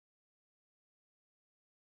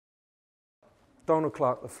Donald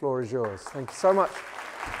Clark, the floor is yours. Thank you so much.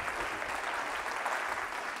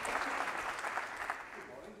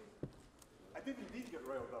 I did indeed get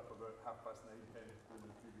riled up about 9:30, 10 when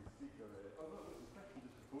the previous speaker, oh no, it was actually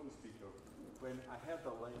just before the speaker, when I heard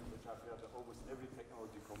the line which I've heard at almost every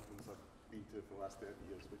technology conference I've been to for the last 30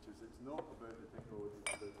 years, which is it's not about the technology,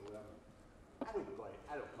 it's about the learning. I don't buy it.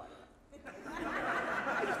 I don't buy it.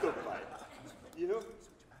 I just don't buy it. You know?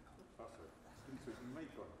 Oh, sorry. Didn't switch my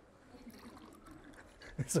mic on.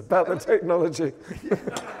 It's about the technology.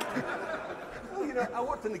 Well, you know, I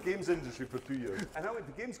worked in the games industry for 2 years, and I went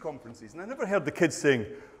to games conferences, and I never heard the kids saying,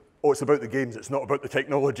 oh, it's about the games, it's not about the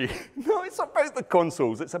technology. No, it's about the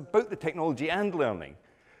consoles. It's about the technology and learning.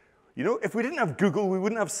 You know, if we didn't have Google, we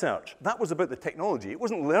wouldn't have search. That was about the technology. It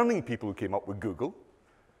wasn't learning people who came up with Google.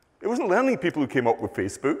 It wasn't learning people who came up with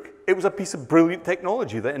Facebook. It was a piece of brilliant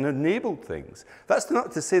technology that enabled things. That's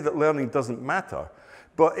not to say that learning doesn't matter,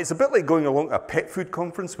 but it's a bit like going along to a pet food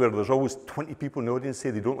conference where there's always 20 people in the audience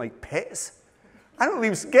say they don't like pets. I don't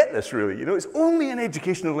even get this, really. You know, it's only in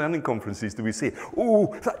educational learning conferences do we say,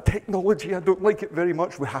 oh, that technology, I don't like it very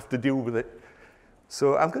much, we have to deal with it.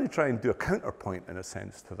 So I'm going to try and do a counterpoint, in a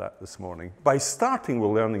sense, to that this morning, by starting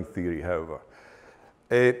with learning theory, however.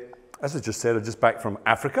 As I just said, I'm just back from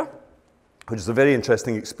Africa, which is a very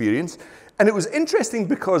interesting experience. And it was interesting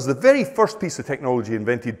because the very first piece of technology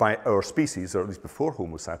invented by our species, or at least before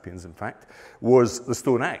Homo sapiens, in fact, was the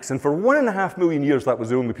stone axe. And for 1.5 million years, that was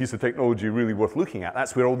the only piece of technology really worth looking at.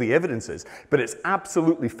 That's where all the evidence is. But it's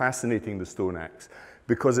absolutely fascinating, the stone axe,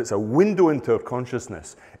 because it's a window into our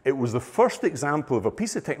consciousness. It was the first example of a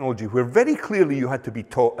piece of technology where very clearly you had to be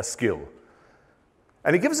taught a skill.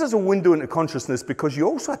 And it gives us a window into consciousness because you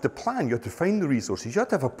also had to plan, you had to find the resources, you had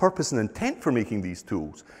to have a purpose and intent for making these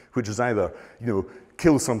tools, which is either, you know,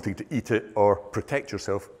 kill something to eat it or protect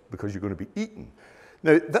yourself because you're going to be eaten.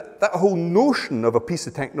 Now, that whole notion of a piece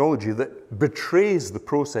of technology that betrays the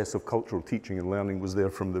process of cultural teaching and learning was there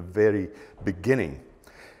from the very beginning.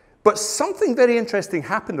 But something very interesting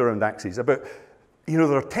happened around axes. You know,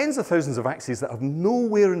 there are tens of thousands of axes that have no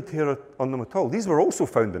wear and tear on them at all. These were also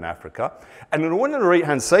found in Africa. And the one on the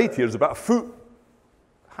right-hand side here is about 1 foot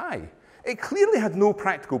high. It clearly had no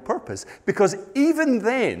practical purpose because even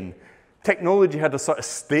then, technology had a sort of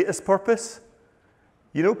status purpose.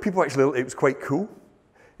 You know, people actually, it was quite cool,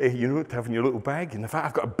 you know, to have in your little bag. And in fact,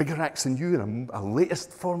 I've got a bigger axe than you and a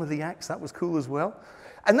latest form of the axe. That was cool as well.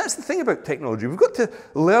 And that's the thing about technology. We've got to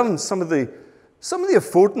learn some of the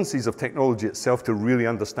affordances of technology itself to really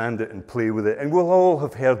understand it and play with it. And we'll all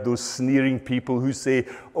have heard those sneering people who say,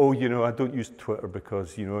 oh, you know, I don't use Twitter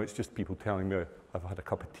because, you know, it's just people telling me I've had a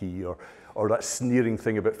cup of tea, or that sneering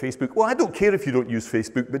thing about Facebook. Well, I don't care if you don't use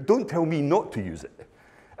Facebook, but don't tell me not to use it.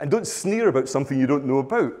 And don't sneer about something you don't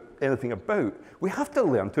know anything about. We have to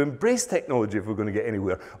learn to embrace technology if we're going to get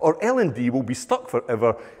anywhere, or L&D will be stuck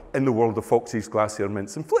forever in the world of Foxes, Glacier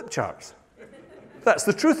Mints, and flip charts. That's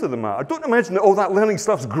the truth of the matter. Don't imagine that all that learning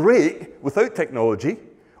stuff's great without technology,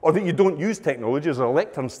 or that you don't use technology. There's a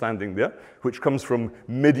lectern standing there, which comes from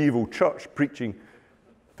medieval church preaching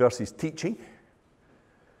versus teaching.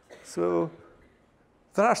 So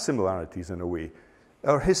there are similarities in a way.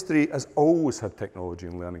 Our history has always had technology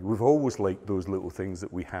and learning. We've always liked those little things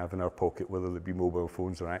that we have in our pocket, whether they be mobile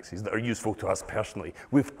phones or axes, that are useful to us personally.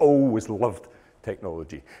 We've always loved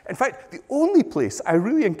technology. In fact, the only place I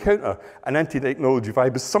really encounter an anti-technology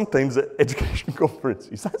vibe is sometimes at education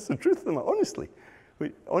conferences. That's the truth of them, honestly.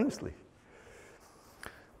 Honestly.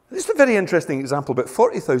 This is a very interesting example. About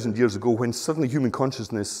 40,000 years ago, when suddenly human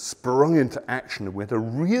consciousness sprung into action, and we had a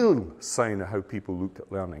real sign of how people looked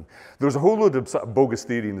at learning. There was a whole load of sort of bogus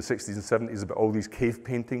theory in the 60s and 70s about all these cave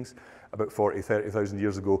paintings about 30,000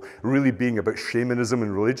 years ago, really being about shamanism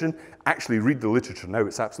and religion. Actually, read the literature now,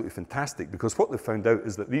 it's absolutely fantastic, because what they found out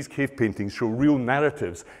is that these cave paintings show real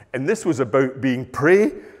narratives, and this was about being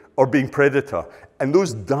prey or being predator. And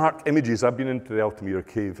those dark images, I've been into the Altamira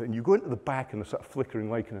cave, and you go into the back and they're sort of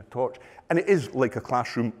flickering like in a torch, and it is like a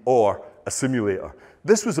classroom or a simulator.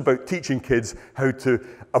 This was about teaching kids how to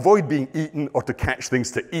avoid being eaten or to catch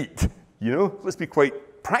things to eat. You know, let's be quite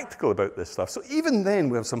practical about this stuff. So even then,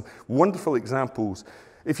 we have some wonderful examples.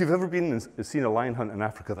 If you've ever been and seen a lion hunt in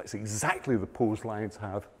Africa, that's exactly the pose lions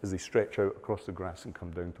have as they stretch out across the grass and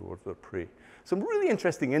come down towards their prey. Some really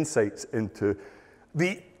interesting insights into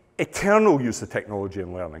the eternal use of technology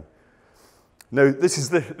and learning. Now, this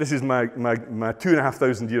is my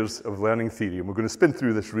 2,500 years of learning theory, and we're going to spin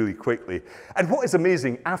through this really quickly. And what is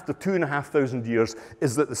amazing after 2,500 years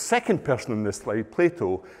is that the second person on this slide,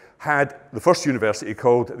 Plato, had the first university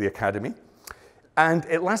called the Academy. And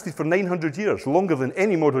it lasted for 900 years, longer than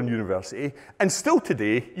any modern university. And still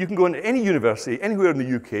today, you can go into any university, anywhere in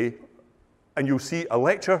the UK, and you'll see a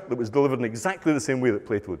lecture that was delivered in exactly the same way that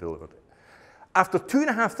Plato delivered it. After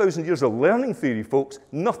 2,500 years of learning theory, folks,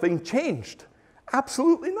 nothing changed.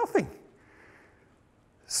 Absolutely nothing.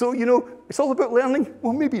 So, you know, it's all about learning?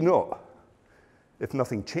 Well, maybe not, if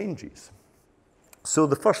nothing changes. So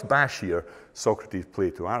the first bash here, Socrates,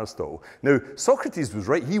 Plato, Aristotle. Now, Socrates was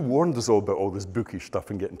right. He warned us all about all this bookish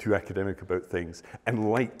stuff and getting too academic about things,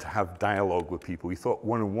 and liked to have dialogue with people. He thought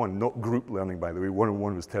one-on-one, not group learning, by the way,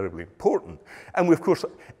 one-on-one was terribly important. And we, of course,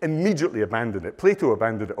 immediately abandoned it. Plato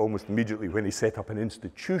abandoned it almost immediately when he set up an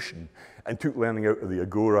institution and took learning out of the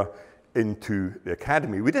agora into the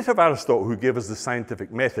academy. We did have Aristotle, who gave us the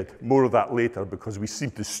scientific method. More of that later, because we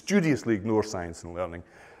seem to studiously ignore science and learning.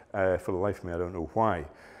 For the life of me, I don't know why.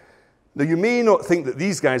 Now, you may not think that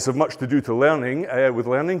these guys have much to do to learning, with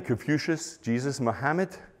learning, Confucius, Jesus, Muhammad,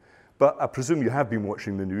 but I presume you have been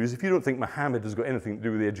watching the news. If you don't think Muhammad has got anything to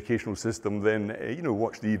do with the educational system, then, you know,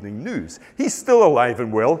 watch the evening news. He's still alive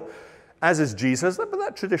and well, as is Jesus, but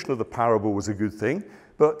that tradition of the parable was a good thing.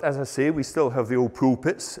 But as I say, we still have the old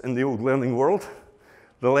pulpits in the old learning world,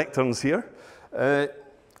 the lecterns here.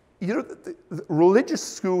 You know, the religious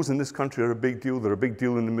schools in this country are a big deal. They're a big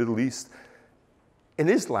deal in the Middle East. In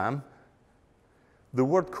Islam, the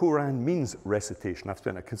word Quran means recitation. I've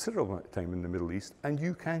spent a considerable amount of time in the Middle East, and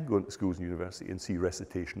you can go into schools and university and see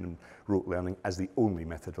recitation and rote learning as the only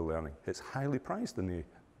method of learning. It's highly prized in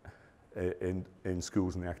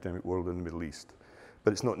schools in the academic world in the Middle East,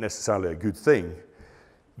 but it's not necessarily a good thing.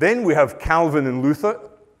 Then we have Calvin and Luther,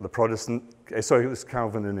 the Protestant, sorry, this is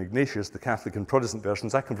Calvin and Ignatius, the Catholic and Protestant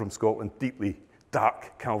versions. I come from Scotland, deeply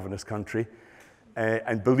dark Calvinist country.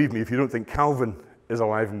 And believe me, if you don't think Calvin is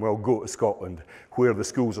alive and well, go to Scotland, where the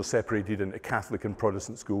schools are separated into Catholic and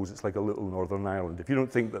Protestant schools. It's like a little Northern Ireland. If you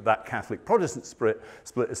don't think that that Catholic-Protestant split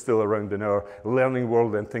is still around in our learning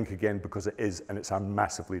world, then think again, because it is, and it's a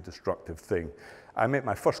massively destructive thing. I met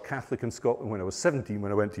my first Catholic in Scotland when I was 17,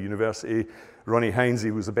 when I went to university. Ronnie Heinze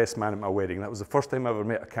was the best man at my wedding. That was the first time I ever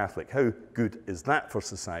met a Catholic. How good is that for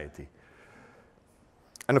society?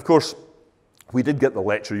 And of course, we did get the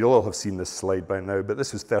lecture. You'll all have seen this slide by now, but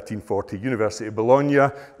this was 1340, University of Bologna.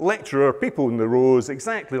 Lecturer, people in the rows,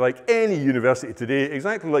 exactly like any university today,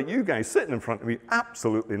 exactly like you guys sitting in front of me,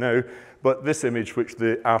 absolutely now. But this image, which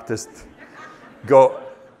the artist got,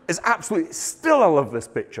 is absolutely, still I love this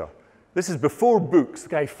picture. This is before books, the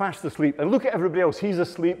guy fast asleep. And look at everybody else. He's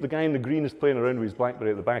asleep. The guy in the green is playing around with his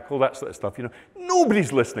BlackBerry at the back, all that sort of stuff. You know,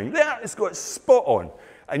 nobody's listening. The artist got it spot on.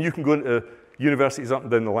 And you can go into universities up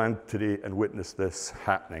and down the land today and witness this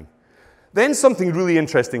happening. Then something really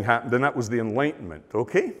interesting happened, and that was the Enlightenment,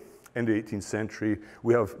 okay? In the 18th century,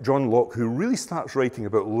 we have John Locke, who really starts writing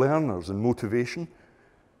about learners and motivation,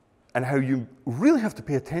 and how you really have to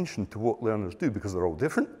pay attention to what learners do, because they're all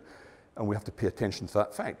different. And we have to pay attention to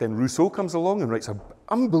that fact. Then Rousseau comes along and writes an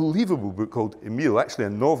unbelievable book called Emile, actually a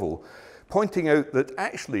novel, pointing out that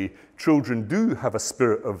actually children do have a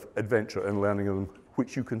spirit of adventure and learning in them,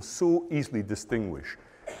 which you can so easily distinguish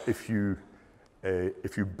if you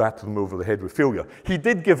batter them over the head with failure. He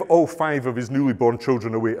did give all 5 of his newly born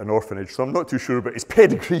children away at an orphanage, so I'm not too sure about his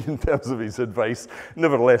pedigree in terms of his advice.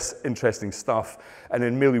 Nevertheless, interesting stuff. And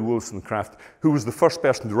then Mary Wollstonecraft, who was the first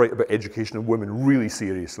person to write about education of women really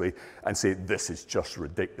seriously and say, this is just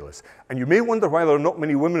ridiculous. And you may wonder why there are not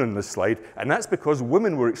many women on this slide, and that's because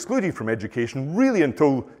women were excluded from education really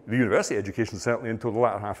until, the university education certainly, until the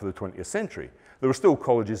latter half of the 20th century. There were still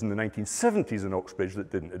colleges in the 1970s in Oxbridge that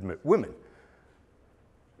didn't admit women.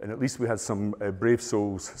 And at least we had some brave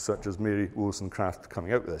souls such as Mary Wollstonecraft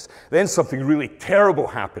coming out with this. Then something really terrible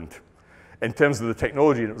happened in terms of the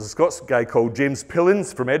technology. And it was a Scots guy called James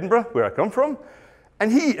Pillins from Edinburgh, where I come from,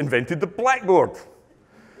 and he invented the blackboard.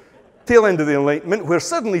 Tail end of the Enlightenment, where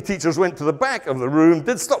suddenly teachers went to the back of the room,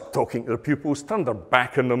 did stop talking to their pupils, turned their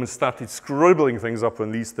back on them and started scribbling things up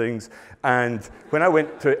on these things. And when I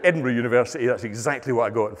went to Edinburgh University, that's exactly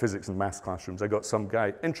what I got in physics and maths classrooms. I got some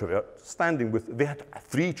guy, introvert, standing with, they had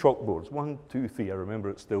 3 chalkboards, 1, 2, 3, I remember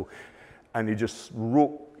it still. And he just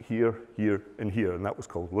wrote here, here, and here, and that was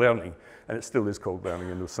called learning. And it still is called learning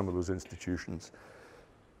in some of those institutions.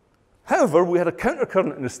 However, we had a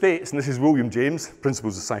countercurrent in the States, and this is William James,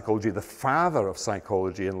 Principles of Psychology, the father of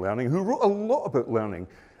psychology and learning, who wrote a lot about learning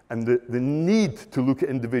and the need to look at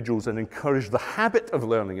individuals and encourage the habit of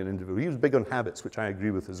learning in individuals. He was big on habits, which I agree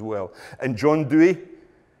with as well. And John Dewey,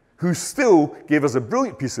 who still gave us a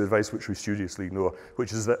brilliant piece of advice which we studiously ignore,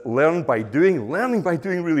 which is that learning by doing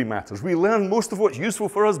really matters. We learn most of what's useful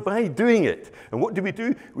for us by doing it. And what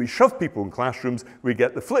do? We shove people in classrooms, we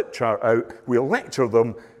get the flip chart out, we lecture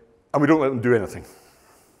them, and we don't let them do anything.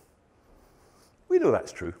 We know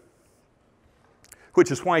that's true. Which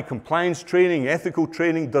is why compliance training, ethical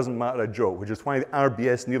training doesn't matter a jot, which is why the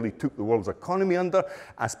RBS nearly took the world's economy under.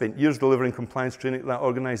 I spent years delivering compliance training to that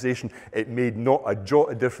organization. It made not a jot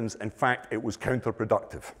of difference. In fact, it was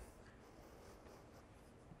counterproductive.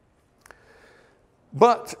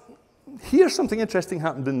 But here's something interesting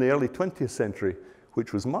happened in the early 20th century,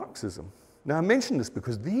 which was Marxism. Now, I mention this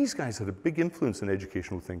because these guys had a big influence in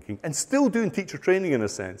educational thinking and still do in teacher training in a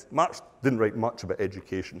sense. Marx didn't write much about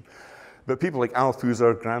education. But people like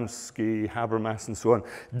Althusser, Gramsci, Habermas, and so on,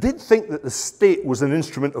 did think that the state was an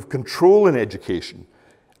instrument of control in education.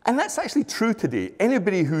 And that's actually true today.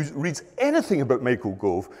 Anybody who reads anything about Michael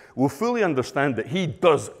Gove will fully understand that he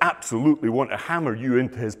does absolutely want to hammer you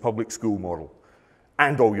into his public school model,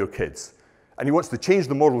 and all your kids. And he wants to change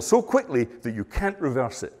the model so quickly that you can't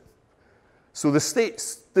reverse it. So the state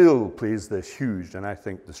still plays this huge, and I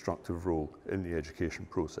think, destructive role in the education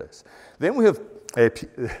process. Then we have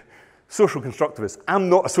social constructivists. I'm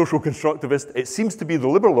not a social constructivist. It seems to be the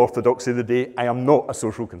liberal orthodoxy of the day. I am not a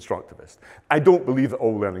social constructivist. I don't believe that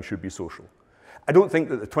all learning should be social. I don't think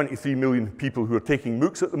that the 23 million people who are taking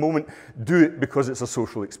MOOCs at the moment do it because it's a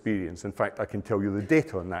social experience. In fact, I can tell you the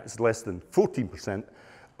data on that. It's less than 14%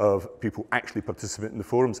 of people actually participate in the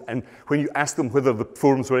forums. And when you ask them whether the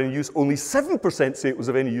forums were any use, only 7% say it was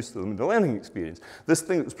of any use to them in the learning experience. This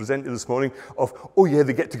thing that was presented this morning of, oh yeah,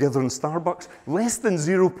 they get together in Starbucks, less than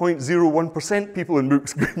 0.01% people in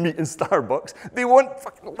MOOCs meet in Starbucks. They want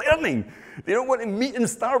fucking learning. They don't want to meet in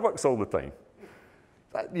Starbucks all the time.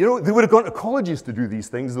 You know, they would have gone to colleges to do these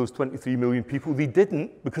things, those 23 million people. They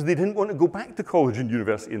didn't, because they didn't want to go back to college and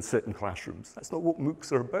university and sit in classrooms. That's not what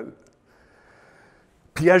MOOCs are about.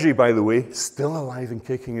 Piaget, by the way, still alive and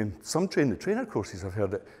kicking in some trainer courses I've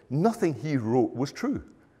heard it. Nothing he wrote was true.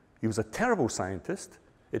 He was a terrible scientist.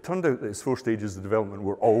 It turned out that his 4 stages of development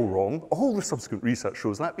were all wrong. All the subsequent research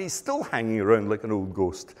shows that, but he's still hanging around like an old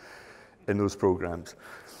ghost in those programs.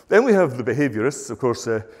 Then we have the behaviorists, of course,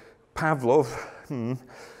 Pavlov. You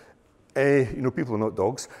know, people are not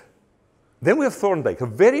dogs. Then we have Thorndike, a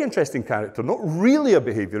very interesting character, not really a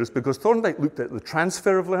behaviorist, because Thorndike looked at the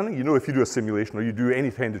transfer of learning. You know, if you do a simulation or you do any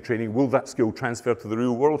kind of training, will that skill transfer to the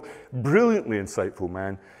real world? Brilliantly insightful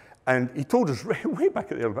man. And he told us way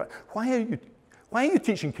back at the early, why are you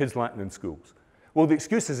teaching kids Latin in schools? Well, the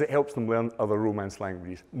excuse is it helps them learn other Romance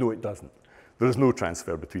languages. No, it doesn't. There is no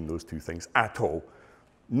transfer between those two things at all.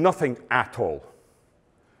 Nothing at all.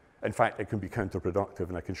 In fact, it can be counterproductive,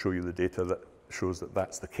 and I can show you the data that shows that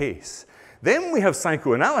that's the case. Then we have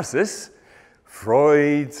psychoanalysis,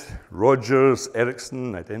 Freud, Rogers,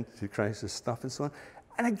 Erikson, identity crisis stuff, and so on.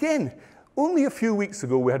 And again, only a few weeks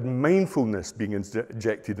ago, we had mindfulness being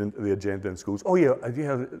injected into the agenda in schools. Oh yeah,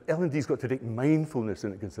 L&D's got to take mindfulness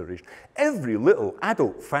into consideration. Every little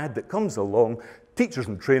adult fad that comes along, teachers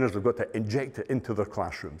and trainers have got to inject it into their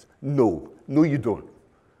classrooms. No, you don't.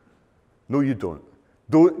 No, you don't.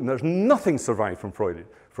 There's nothing survived from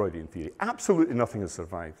Freudian theory. Absolutely nothing has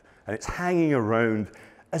survived. And it's hanging around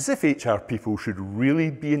as if HR people should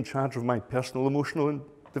really be in charge of my personal emotional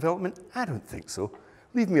development. I don't think so.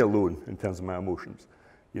 Leave me alone in terms of my emotions,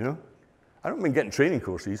 you know? I don't mean getting training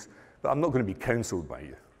courses, but I'm not going to be counseled by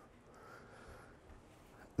you.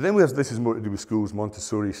 Then we have, this is more to do with schools,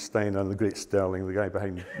 Montessori, Steiner, the great Sterling, the guy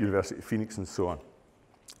behind University of Phoenix, and so on.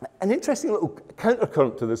 An interesting little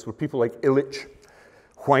countercurrent to this were people like Illich,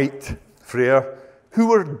 White, Freire, who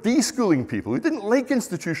were deschooling people, who didn't like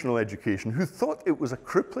institutional education, who thought it was a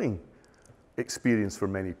crippling experience for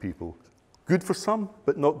many people. Good for some,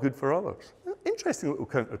 but not good for others. Interesting little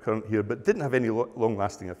countercurrent here, but didn't have any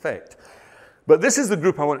long-lasting effect. But this is the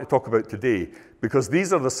group I want to talk about today, because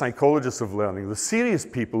these are the psychologists of learning, the serious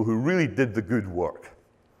people who really did the good work.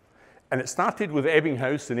 And it started with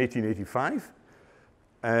Ebbinghaus in 1885,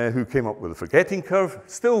 who came up with the forgetting curve.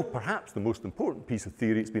 Still, perhaps the most important piece of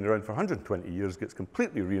theory. It's been around for 120 years, gets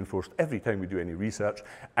completely reinforced every time we do any research,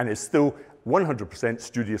 and is still 100%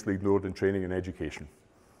 studiously ignored in training and education.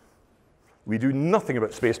 We do nothing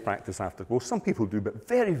about space practice after. Well, some people do, but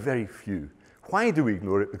very, very few. Why do we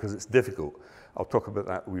ignore it? Because it's difficult. I'll talk about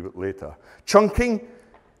that a wee bit later. Chunking.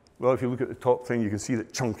 Well, if you look at the top thing, you can see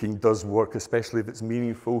that chunking does work, especially if it's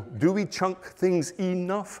meaningful. Do we chunk things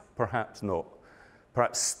enough? Perhaps not.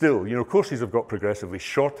 Perhaps still. You know, courses have got progressively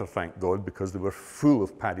shorter, thank God, because they were full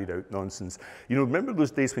of padded out nonsense. You know, remember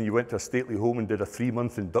those days when you went to a stately home and did a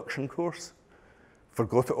 3-month induction course?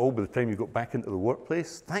 Forgot it all by the time you got back into the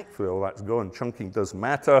workplace. Thankfully, all that's gone. Chunking does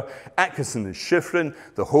matter. Atkinson and Shiffrin,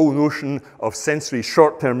 the whole notion of sensory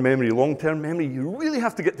short-term memory, long-term memory. You really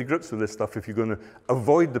have to get to grips with this stuff if you're going to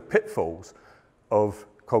avoid the pitfalls of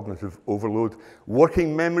cognitive overload.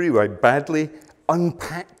 Working memory, where I badly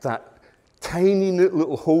unpacked that tiny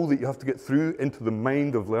little hole that you have to get through into the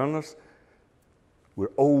mind of learners. We're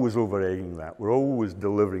always over-egging that. We're always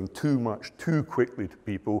delivering too much, too quickly to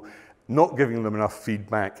people, not giving them enough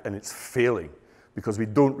feedback, and it's failing because we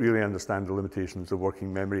don't really understand the limitations of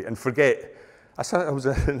working memory. And forget, I was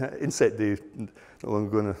at an inset day not long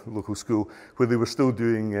ago in a local school where they were still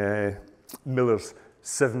doing Miller's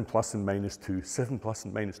 7 plus and minus 2, 7 plus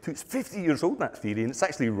and minus 2. It's 50 years old, that theory, and it's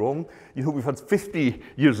actually wrong. You know, we've had 50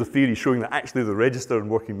 years of theory showing that actually the register in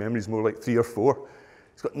working memory is more like 3 or 4.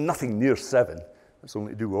 It's got nothing near 7. It's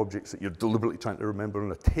only to do with objects that you're deliberately trying to remember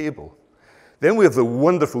on a table. Then we have the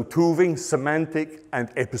wonderful toolving, semantic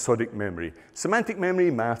and episodic memory. Semantic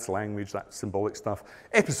memory, maths, language, that symbolic stuff.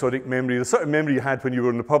 Episodic memory, the sort of memory you had when you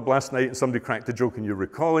were in the pub last night and somebody cracked a joke and you're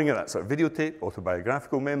recalling it, that sort of videotape,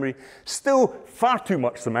 autobiographical memory. Still far too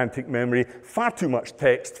much semantic memory, far too much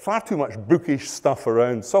text, far too much bookish stuff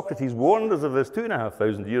around. Socrates warned us of this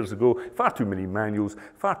 2,500 years ago. Far too many manuals,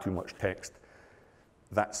 far too much text.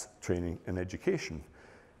 That's training and education.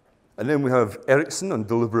 And then we have Erickson on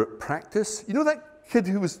deliberate practice. You know that kid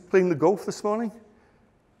who was playing the golf this morning?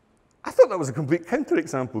 I thought that was a complete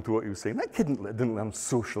counterexample to what he was saying. That kid didn't learn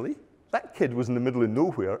socially. That kid was in the middle of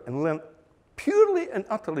nowhere and learned purely and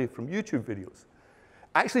utterly from YouTube videos.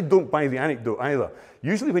 Actually, don't buy the anecdote either.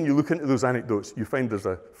 Usually when you look into those anecdotes, you find there's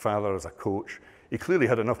a father as a coach. He clearly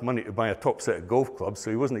had enough money to buy a top set of golf clubs, so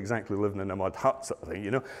he wasn't exactly living in a mud hut sort of thing,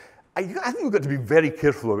 you know. I think we've got to be very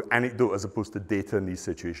careful about anecdote as opposed to data in these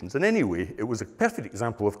situations. And anyway, it was a perfect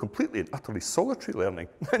example of completely and utterly solitary learning,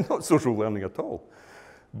 not social learning at all.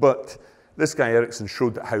 But this guy, Erickson,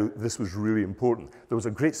 showed how this was really important. There was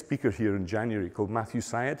a great speaker here in January called Matthew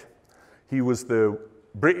Syed. He was the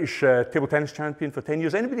British table tennis champion for 10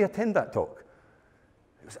 years. Anybody attend that talk?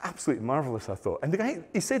 It was absolutely marvelous, I thought. And the guy,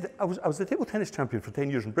 he said, I was the table tennis champion for 10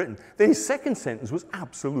 years in Britain. Then his second sentence was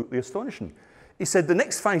absolutely astonishing. He said, the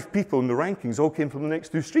next 5 people in the rankings all came from the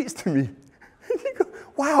next 2 streets to me. You go,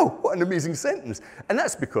 wow, what an amazing sentence. And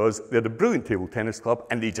that's because they had a brilliant table tennis club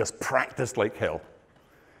and they just practiced like hell.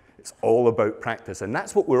 It's all about practice. And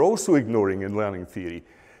that's what we're also ignoring in learning theory.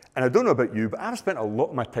 And I don't know about you, but I've spent a lot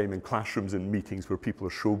of my time in classrooms and meetings where people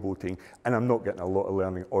are showboating, and I'm not getting a lot of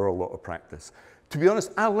learning or a lot of practice. To be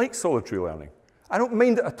honest, I like solitary learning. I don't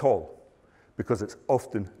mind it at all, because it's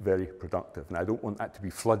often very productive. And I don't want that to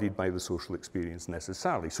be flooded by the social experience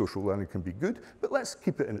necessarily. Social learning can be good, but let's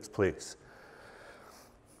keep it in its place.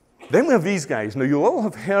 Then we have these guys. Now, you'll all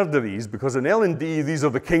have heard of these, because in L&D, these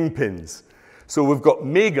are the kingpins. So we've got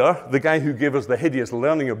Mager, the guy who gave us the hideous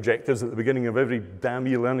learning objectives at the beginning of every damn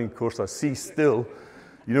e-learning course I see still.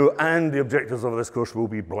 You know, and the objectives of this course will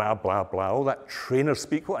be blah, blah, blah. All that trainer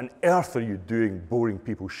speak. What on earth are you doing boring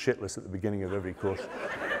people shitless at the beginning of every course?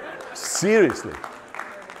 Seriously.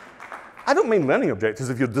 I don't mind learning objectives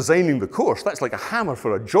if you're designing the course. That's like a hammer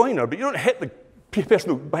for a joiner, but you don't hit the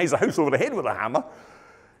person who buys a house over the head with a hammer.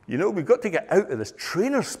 You know, we've got to get out of this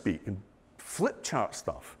trainer speak and flip chart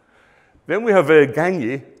stuff. Then we have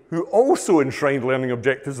Gagne, who also enshrined learning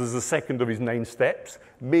objectives as the second of his 9 steps,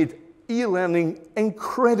 made e-learning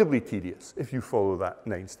incredibly tedious if you follow that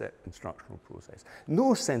 9-step instructional process.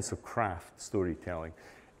 No sense of craft storytelling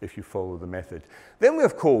if you follow the method. Then we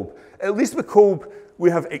have Kolb. At least with Kolb, we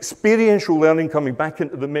have experiential learning coming back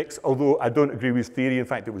into the mix, although I don't agree with his theory. In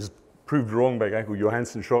fact, it was proved wrong by a guy called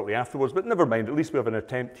Johansson shortly afterwards, but never mind, at least we have an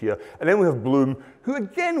attempt here. And then we have Bloom, who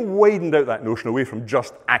again widened out that notion away from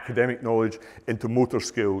just academic knowledge into motor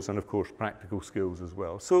skills and, of course, practical skills as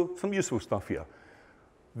well. So some useful stuff here.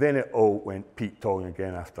 Then it all went Pete Tong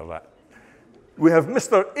again after that. We have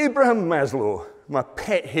Mr. Abraham Maslow, my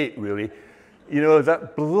pet hate, really. You know,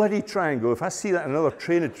 that bloody triangle, if I see that in another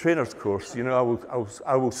trainer's course, you know,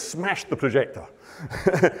 I will smash the projector.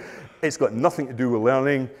 It's got nothing to do with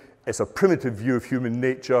learning. It's a primitive view of human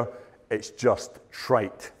nature. It's just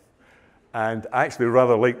trite. And I actually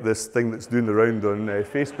rather like this thing that's doing the round on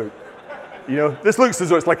Facebook. You know, this looks as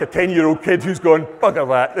though it's like a 10-year-old kid who's gone, bugger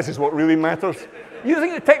that, this is what really matters. You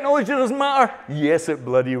think the technology doesn't matter? Yes, it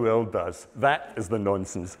bloody well does. That is the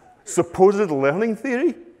nonsense. Supposed learning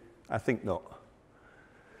theory? I think not.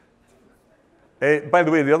 By the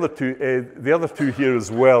way, the other two here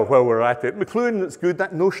as well, while we're at it. McLuhan, that's good.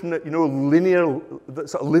 That notion that, you know, that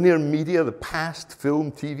sort of linear media, the past,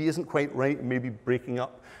 film, TV, isn't quite right, maybe breaking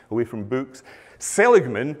up away from books.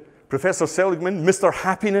 Seligman, Professor Seligman, Mr.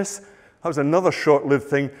 Happiness, That was another short-lived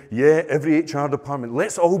thing. Yeah, every HR department,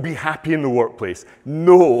 let's all be happy in the workplace.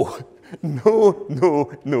 No, no,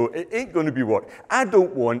 no, no. It ain't going to be work. I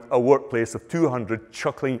don't want a workplace of 200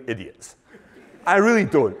 chuckling idiots. I really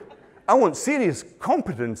don't. I want serious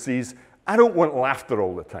competencies. I don't want laughter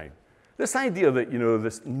all the time. This idea that,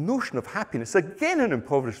 this notion of happiness, again, an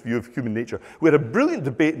impoverished view of human nature. We had a brilliant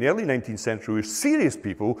debate in the early 19th century with serious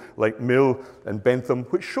people like Mill and Bentham,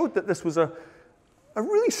 which showed that this was a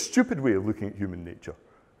really stupid way of looking at human nature.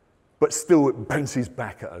 But still, it bounces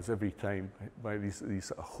back at us every time by these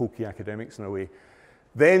sort of hokey academics in a way.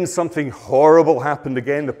 Then something horrible happened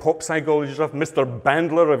again. The pop psychologist of Mr.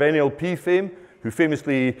 Bandler of NLP fame, who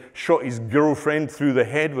famously shot his girlfriend through the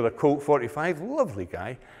head with a Colt 45. Lovely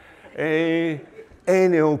guy.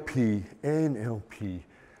 NLP.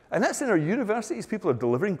 And that's in our universities. People are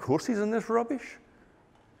delivering courses on this rubbish.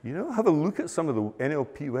 Have a look at some of the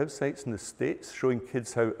NLP websites in the States showing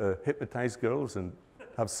kids how to hypnotize girls and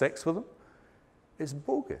have sex with them. It's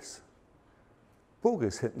bogus.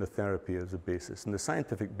 Bogus hypnotherapy as a basis, and the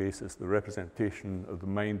scientific basis, the representation of the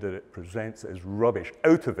mind that it presents is rubbish.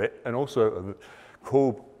 Out of it, and also out of the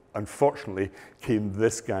Cope, unfortunately, came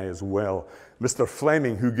this guy as well, Mr.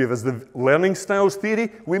 Fleming, who gave us the learning styles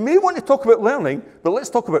theory. We may want to talk about learning, but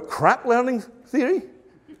let's talk about crap learning theory.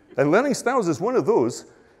 And learning styles is one of those.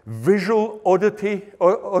 Visual, auditory,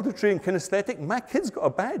 and kinesthetic. My kids got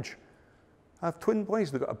a badge. I have twin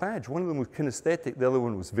boys that got a badge. One of them was kinesthetic, the other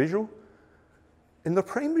one was visual. In their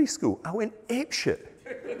primary school, I went apeshit.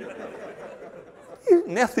 What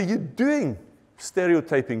on earth are you doing?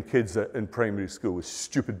 Stereotyping kids in primary school with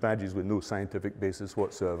stupid badges with no scientific basis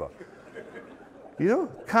whatsoever.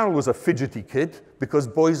 Carl was a fidgety kid because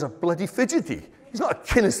boys are bloody fidgety. He's not a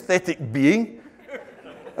kinesthetic being.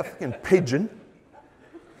 A fucking pigeon.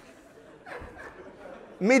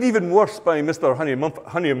 Made even worse by Mr.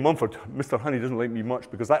 Honey and Mumford. Mr. Honey doesn't like me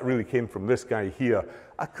much because that really came from this guy here.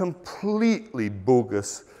 A completely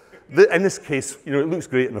bogus, in this case, it looks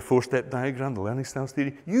great in the four-step diagram, the learning styles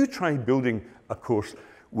theory. You try building a course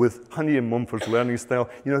with Honey and Mumford's learning style.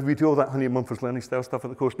 We do all that Honey and Mumford's learning style stuff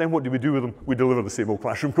in the course. Then what do we do with them? We deliver the same old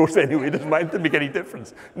classroom course anyway. It doesn't make any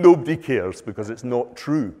difference. Nobody cares because it's not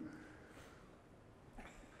true.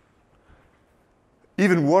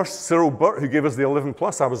 Even worse, Cyril Burt, who gave us the 11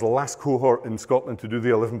 plus. I was the last cohort in Scotland to do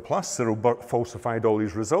the 11 plus. Cyril Burt falsified all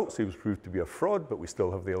his results. He was proved to be a fraud, but we still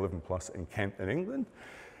have the 11 plus in Kent in England.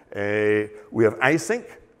 We have iSync,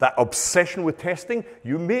 that obsession with testing.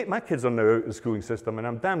 My kids are now out of the schooling system, and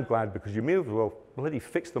I'm damn glad because you may as well bloody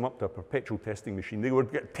fix them up to a perpetual testing machine. They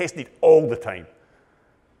would get tested all the time.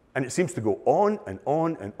 And it seems to go on and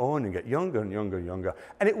on and on and get younger and younger and younger.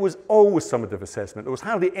 And it was always summative assessment. There was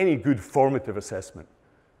hardly any good formative assessment.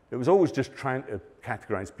 It was always just trying to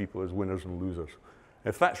categorize people as winners and losers.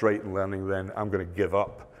 If that's right in learning, then I'm going to give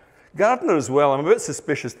up. Gardner as well, I'm a bit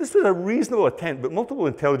suspicious. This was a reasonable attempt, but multiple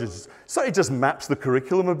intelligence sort of just maps the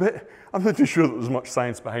curriculum a bit. I'm not too sure that there's much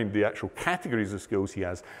science behind the actual categories of skills he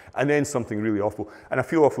has. And then something really awful. And I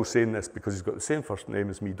feel awful saying this because he's got the same first name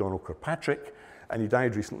as me, Donald Kirkpatrick. And he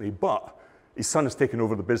died recently, but his son has taken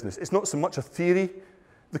over the business. It's not so much a theory,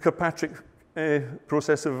 the Kirkpatrick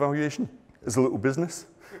process of evaluation, as a little business,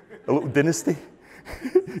 a little dynasty.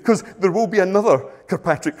 Because there will be another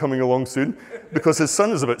Kirkpatrick coming along soon, because his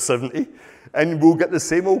son is about 70, and we'll get the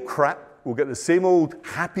same old crap, we'll get the same old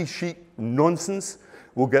happy sheet nonsense,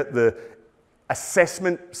 we'll get the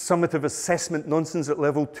summative assessment nonsense at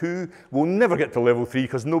level 2. We'll never get to level 3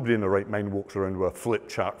 because nobody in their right mind walks around with a flip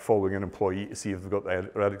chart following an employee to see if they've got the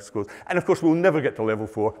erratic scores. And of course, we'll never get to level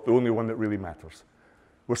 4, the only one that really matters.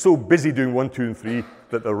 We're so busy doing 1, 2, and 3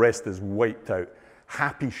 that the rest is wiped out.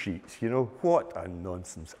 Happy sheets, what a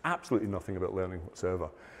nonsense. Absolutely nothing about learning whatsoever.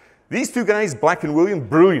 These two guys, Black and William,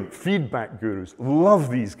 brilliant feedback gurus. Love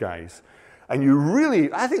these guys.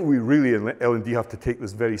 And I think we really in L&D have to take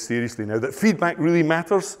this very seriously now, that feedback really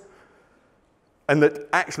matters, and that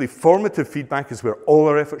actually formative feedback is where all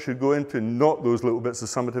our effort should go into, not those little bits of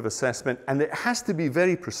summative assessment, and it has to be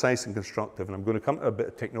very precise and constructive, and I'm going to come to a bit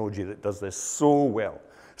of technology that does this so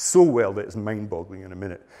well that it's mind-boggling in a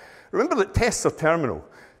minute. Remember that tests are terminal.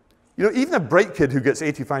 Even a bright kid who gets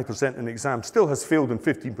 85% in an exam still has failed in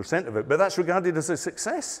 15% of it, but that's regarded as a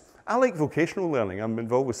success. I like vocational learning. I'm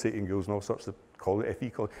involved with Satan Girls and all sorts of FE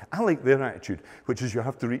college. I like their attitude, which is you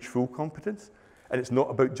have to reach full competence. And it's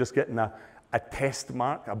not about just getting a test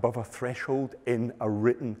mark above a threshold in a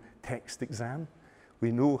written text exam.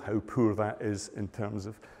 We know how poor that is in terms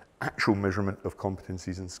of actual measurement of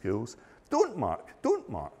competencies and skills. Don't mark.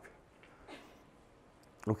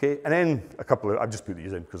 Okay, and then a couple of, I've just put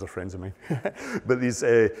these in because they're friends of mine, but these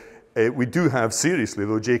We do have, seriously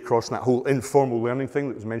though, Jay Cross and that whole informal learning thing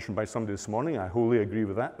that was mentioned by somebody this morning. I wholly agree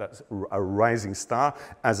with that. That's a rising star,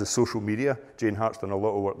 as is social media. Jane Hart's done a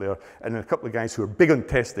lot of work there. And then a couple of guys who are big on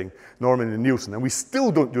testing, Norman and Nielsen. And we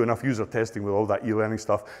still don't do enough user testing with all that e-learning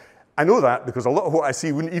stuff. I know that because a lot of what I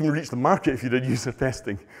see wouldn't even reach the market if you did user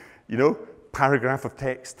testing. You know, paragraph of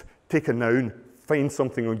text, take a noun, find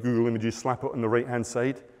something on Google Images, slap it on the right-hand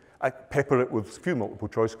side. I pepper it with a few multiple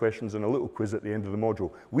choice questions and a little quiz at the end of the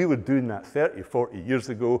module. We were doing that 30, 40 years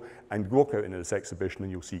ago, and walk out into this exhibition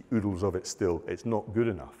and you'll see oodles of it still. It's not good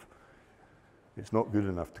enough. It's not good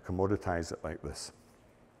enough to commoditize it like this.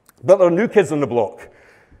 But there are new kids on the block.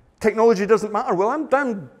 Technology doesn't matter. Well, I'm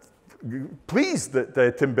damn pleased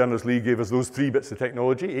that Tim Berners-Lee gave us those 3 bits of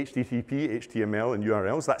technology, HTTP, HTML, and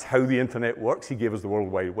URLs. That's how the internet works. He gave us the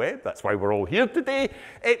World Wide Web. That's why we're all here today.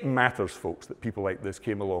 It matters, folks, that people like this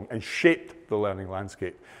came along and shaped the learning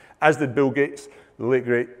landscape, as did Bill Gates, the late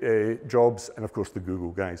great Jobs, and of course the Google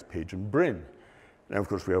guys, Page and Brin. Now, of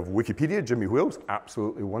course, we have Wikipedia, Jimmy Wales,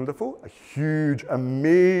 absolutely wonderful, a huge,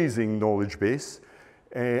 amazing knowledge base.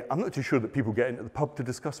 I'm not too sure that people get into the pub to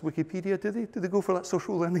discuss Wikipedia, do they? Do they go for that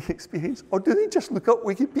social learning experience? Or do they just look up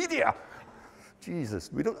Wikipedia?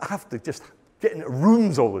 Jesus, we don't have to just get into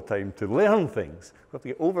rooms all the time to learn things. We have to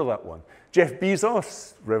get over that one. Jeff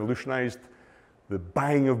Bezos revolutionized the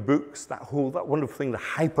buying of books, that wonderful thing, the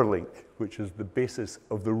hyperlink, which is the basis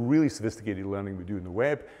of the really sophisticated learning we do in the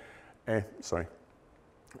web. And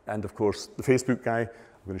of course, the Facebook guy.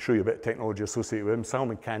 I'm going to show you a bit of technology associated with him,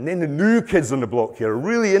 Salman Khan. Then the new kids on the block here, a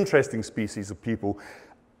really interesting species of people,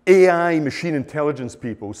 AI, machine intelligence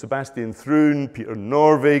people, Sebastian Thrun, Peter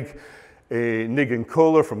Norvig, Nigan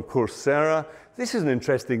Kohler from Coursera. This is an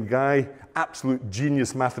interesting guy, absolute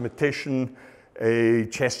genius mathematician, a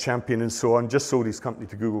chess champion and so on, just sold his company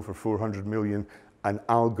to Google for 400 million, an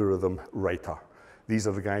algorithm writer. These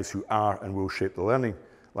are the guys who are and will shape the learning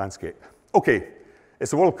landscape. Okay. It's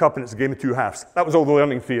the World Cup and it's a game of 2 halves. That was all the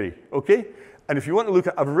learning theory, okay? And if you want to look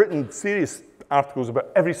at, I've written serious articles about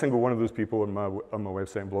every single one of those people on my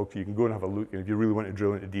website and blog, so you can go and have a look, and if you really want to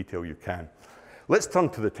drill into detail, you can. Let's turn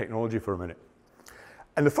to the technology for a minute.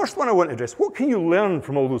 And the first one I want to address, what can you learn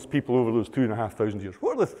from all those people over those 2,500 years?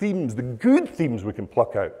 What are the themes, the good themes we can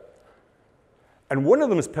pluck out? And one of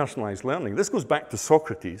them is personalized learning. This goes back to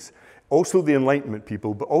Socrates, also the Enlightenment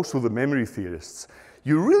people, but also the memory theorists.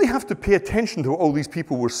 You really have to pay attention to what all these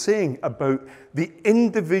people were saying about the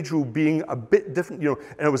individual being a bit different. You know,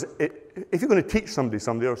 in other words, if you're going to teach somebody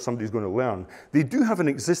or somebody's going to learn, they do have an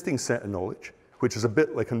existing set of knowledge, which is a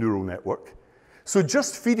bit like a neural network. So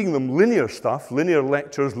just feeding them linear stuff, linear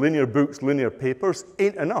lectures, linear books, linear papers,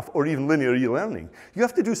 ain't enough, or even linear e-learning. You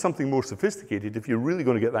have to do something more sophisticated if you're really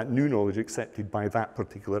going to get that new knowledge accepted by that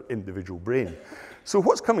particular individual brain. So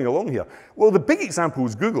what's coming along here? Well, the big example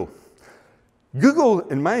is Google. Google,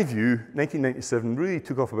 in my view, 1997, really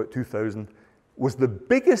took off about 2000, was the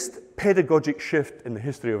biggest pedagogic shift in the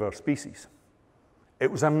history of our species. It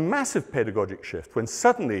was a massive pedagogic shift when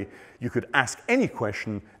suddenly you could ask any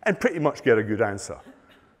question and pretty much get a good answer.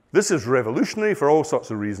 This is revolutionary for all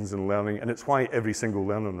sorts of reasons in learning, and it's why every single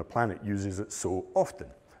learner on the planet uses it so often.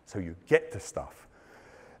 It's how you get to stuff.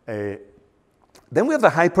 Then we have the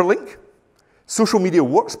hyperlink. Social media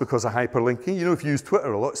works because of hyperlinking. You know, if you use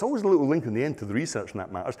Twitter a lot, it's always a little link on the end to the research, and that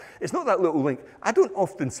matters. It's not that little link. I don't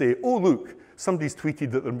often say, oh, look, somebody's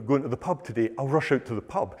tweeted that they're going to the pub today. I'll rush out to the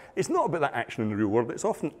pub. It's not about that action in the real world. It's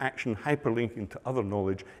often action hyperlinking to other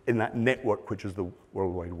knowledge in that network, which is the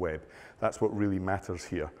World Wide Web. That's what really matters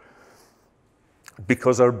here.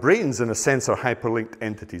 Because our brains, in a sense, are hyperlinked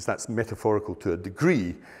entities. That's metaphorical to a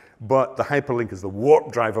degree. But the hyperlink is the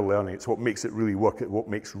warp driver learning. It's what makes it really work. It's what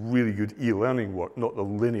makes really good e-learning work, not the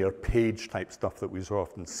linear page type stuff that we so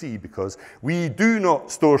often see, because we do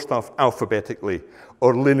not store stuff alphabetically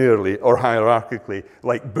or linearly or hierarchically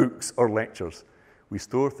like books or lectures. We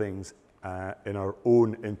store things in our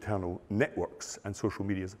own internal networks, and social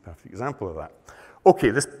media is a perfect example of that.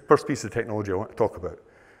 Okay, this first piece of technology I want to talk about.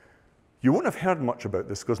 You won't have heard much about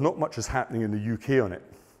this because not much is happening in the UK on it,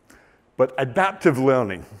 but adaptive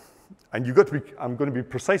learning. And you've got to be, I'm going to be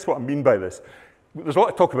precise what I mean by this. There's a lot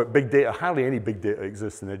of talk about big data. Hardly any big data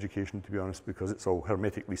exists in education, to be honest, because it's all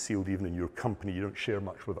hermetically sealed, even in your company. You don't share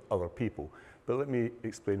much with other people. But let me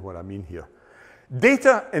explain what I mean here.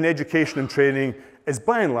 Data in education and training is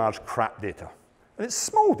by and large crap data. And it's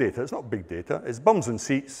small data, it's not big data. It's bums and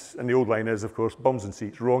seats, and the old line is, of course, bums and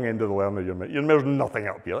seats, wrong end of the learner. You're measuring nothing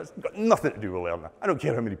up here. It's got nothing to do with learner. I don't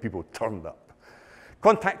care how many people turned up.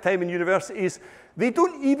 Contact time in universities, they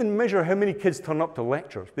don't even measure how many kids turn up to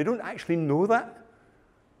lectures. They don't actually know that,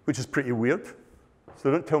 which is pretty weird. So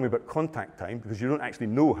don't tell me about contact time, because you don't actually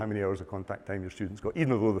know how many hours of contact time your students got,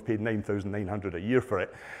 even though they've paid $9,900 a year for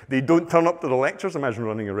it. They don't turn up to the lectures. Imagine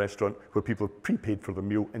running a restaurant where people have prepaid for the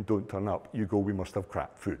meal and don't turn up. You go, we must have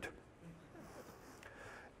crap food.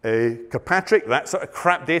 Kirkpatrick, that sort of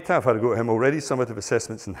crap data. I've had to go to him already, summative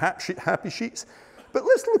assessments and happy sheets. But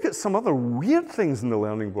let's look at some other weird things in the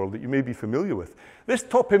learning world that you may be familiar with. This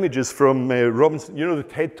top image is from Robinson. You know the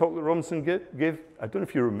TED talk that Robinson gave? I don't know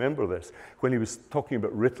if you remember this, when he was talking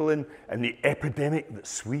about Ritalin and the epidemic that's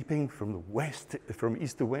sweeping from the west, from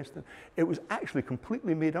east to west. It was actually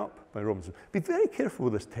completely made up by Robinson. Be very careful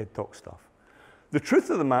with this TED talk stuff. The truth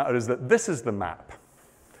of the matter is that this is the map,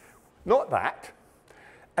 not that,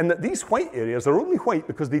 and that these white areas are only white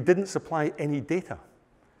because they didn't supply any data.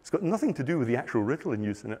 It's got nothing to do with the actual Ritalin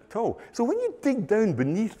use in it at all. So when you dig down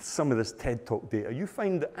beneath some of this TED Talk data, you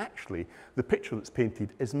find that actually the picture that's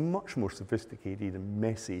painted is much more sophisticated and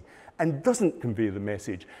messy and doesn't convey the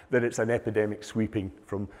message that it's an epidemic sweeping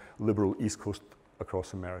from liberal East Coast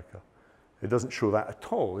across America. It doesn't show that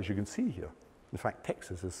at all, as you can see here. In fact,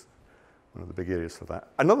 Texas is one of the big areas for that.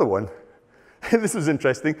 Another one, this is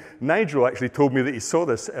interesting. Nigel actually told me that he saw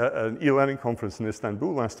this at an e-learning conference in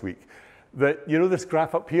Istanbul last week. That, you know this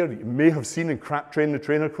graph up here that you may have seen in crap train the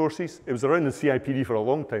trainer courses? It was around the CIPD for a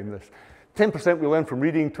long time, this. 10% we learn from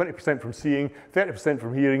reading, 20% from seeing, 30%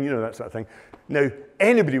 from hearing, you know, that sort of thing. Now,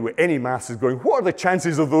 anybody with any maths is going, what are the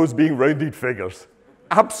chances of those being rounded figures?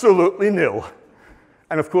 Absolutely nil.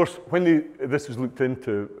 And of course, when this was looked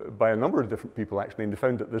into by a number of different people actually, and they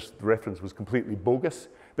found that this reference was completely bogus,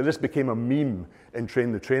 but this became a meme in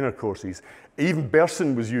Train the Trainer courses. Even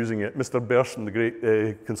Berson was using it, Mr. Berson, the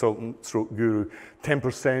great consultant stroke guru,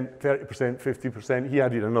 10%, 30%, 50%. He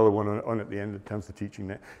added another one on at the end in terms of teaching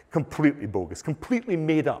that. Completely bogus, completely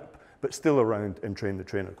made up, but still around in Train the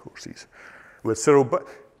Trainer courses. With Cyril, but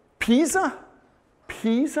Pisa,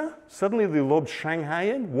 suddenly they lobbed Shanghai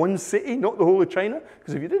in, one city, not the whole of China,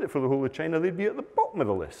 because if you did it for the whole of China, they'd be at the bottom of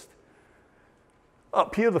the list.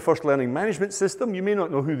 Up here, the first learning management system. You may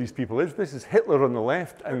not know who these people is. This is Hitler on the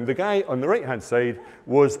left, and the guy on the right-hand side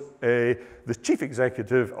was the chief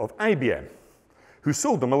executive of IBM, who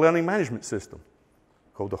sold them a learning management system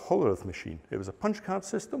called the Hollerith machine. It was a punch card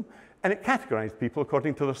system, and it categorized people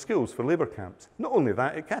according to their skills for labor camps. Not only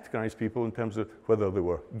that, it categorized people in terms of whether they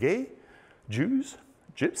were gay, Jews,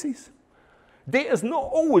 gypsies. Data is not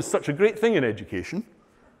always such a great thing in education.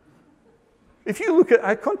 If you look at,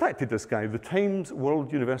 I contacted this guy, the Times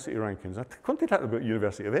World University Rankings. I contacted him about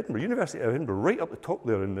University of Edinburgh. University of Edinburgh, right up the top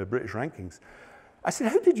there in the British rankings. I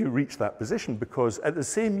said, how did you reach that position? Because at the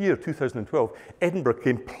same year, 2012, Edinburgh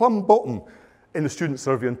came plumb bottom in the student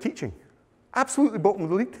survey on teaching. Absolutely bottom of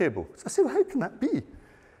the league table. So I said, well, how can that be?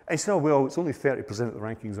 And he said, oh, well, it's only 30% of the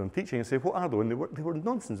rankings on teaching. I said, what are they? And they were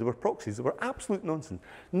nonsense. They were proxies. They were absolute nonsense.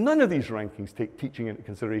 None of these rankings take teaching into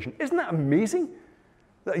consideration. Isn't that amazing?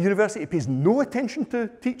 That a university pays no attention to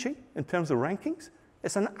teaching in terms of rankings?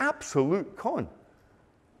 It's an absolute con.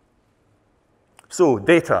 So,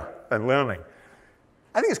 data and learning.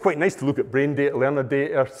 I think it's quite nice to look at brain data, learner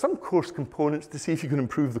data, some course components to see if you can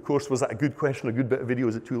improve the course. Was that a good question, a good bit of video?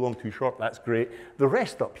 Is it too long, too short? That's great. The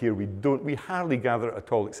rest up here, we hardly gather it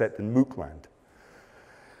at all except in MOOC land.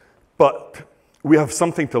 But we have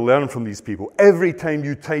something to learn from these people. Every time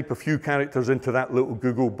you type a few characters into that little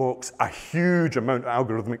Google box, a huge amount of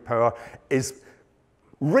algorithmic power is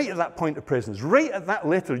right at that point of presence. Right at that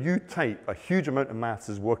letter you type, a huge amount of maths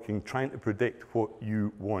is working, trying to predict what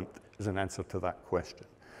you want as an answer to that question.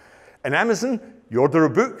 In Amazon, you order a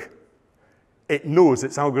book, it knows,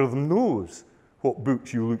 its algorithm knows what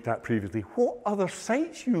books you looked at previously, what other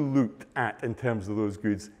sites you looked at in terms of those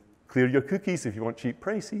goods. Clear your cookies if you want cheap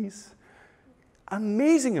prices.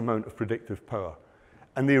 Amazing amount of predictive power.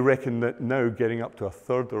 And they reckon that now getting up to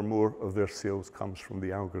 1/3 or more of their sales comes from the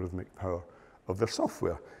algorithmic power of their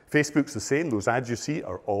software. Facebook's the same. Those ads you see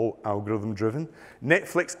are all algorithm driven.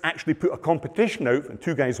 Netflix actually put a competition out and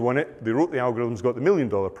 2 guys won it. They wrote the algorithms, got the $1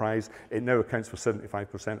 million prize. It now accounts for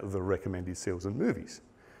 75% of their recommended sales in movies.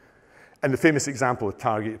 And the famous example of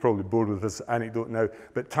Target, you're probably bored with this anecdote now,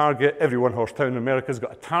 but Target, every one-horse town in America's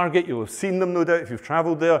got a Target. You'll have seen them, no doubt, if you've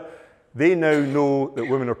traveled there. They now know that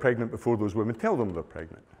women are pregnant before those women tell them they're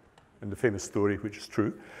pregnant. And the famous story, which is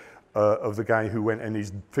true, of the guy who went in,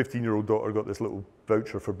 his 15-year-old daughter got this little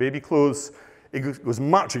voucher for baby clothes. He goes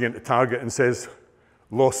marching into Target and says,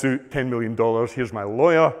 lawsuit, $10 million, here's my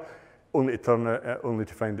lawyer, only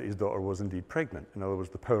to find that his daughter was indeed pregnant. In other words,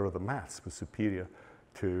 the power of the maths was superior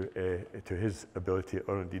to his ability,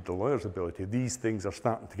 or indeed the lawyer's ability. These things are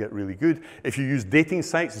starting to get really good. If you use dating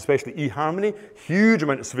sites, especially eHarmony, huge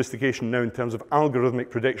amount of sophistication now in terms of algorithmic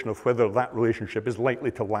prediction of whether that relationship is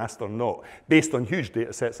likely to last or not, based on huge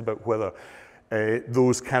data sets about whether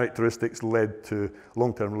those characteristics led to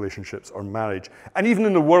long-term relationships or marriage. And even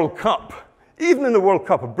in the World Cup,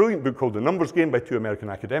 a brilliant book called The Numbers Game by two American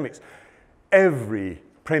academics, every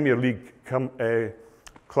Premier League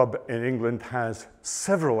club in England has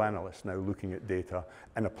several analysts now looking at data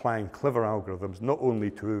and applying clever algorithms, not only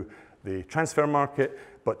to the transfer market,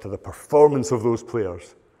 but to the performance of those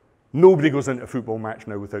players. Nobody goes into a football match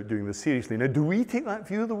now without doing this seriously. Now, do we take that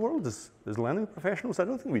view of the world as learning professionals? I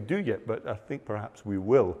don't think we do yet, but I think perhaps we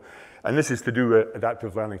will. And this is to do with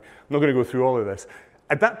adaptive learning. I'm not going to go through all of this.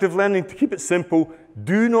 Adaptive learning, to keep it simple,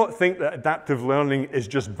 do not think that adaptive learning is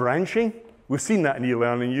just branching. We've seen that in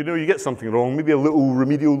e-learning. You know, you get something wrong, maybe a little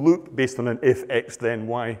remedial loop based on an if X then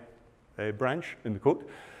Y branch in the code.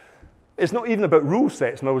 It's not even about rule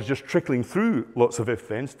sets, and I was just trickling through lots of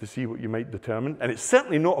if-thens to see what you might determine. And it's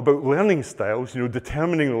certainly not about learning styles, you know,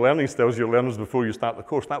 determining the learning styles of your learners before you start the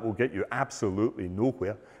course. That will get you absolutely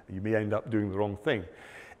nowhere, and you may end up doing the wrong thing.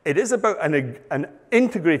 It is about an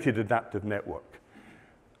integrated adaptive network.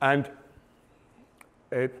 And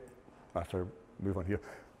after I move on here,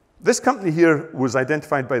 this company here was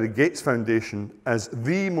identified by the Gates Foundation as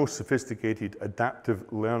the most sophisticated adaptive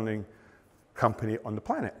learning company on the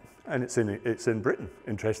planet. And it's in Britain,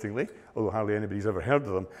 interestingly, although hardly anybody's ever heard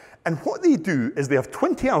of them. And what they do is they have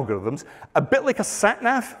 20 algorithms, a bit like a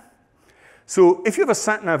sat-nav. So if you have a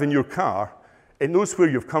sat-nav in your car, it knows where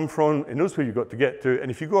you've come from, it knows where you've got to get to,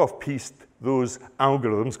 and if you go off-piste, those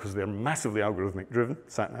algorithms, because they're massively algorithmic-driven,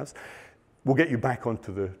 sat-navs, will get you back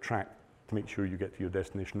onto the track to make sure you get to your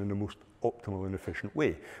destination in the most optimal and efficient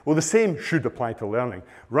way. Well, the same should apply to learning.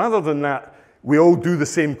 Rather than that, we all do the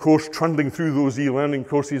same course, trundling through those e-learning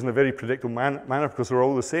courses in a very predictable manner because they're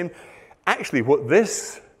all the same. Actually, what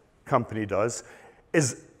this company does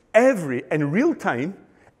is in real time,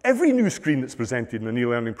 every new screen that's presented in an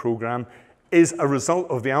e-learning program is a result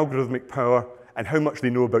of the algorithmic power and how much they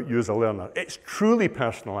know about you as a learner. It's truly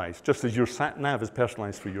personalized, just as your sat-nav is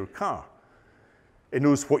personalized for your car. It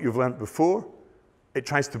knows what you've learned before. It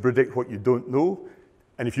tries to predict what you don't know.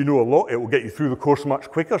 And if you know a lot, it will get you through the course much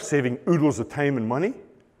quicker, saving oodles of time and money.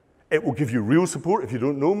 It will give you real support if you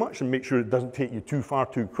don't know much and make sure it doesn't take you too far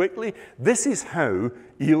too quickly. This is how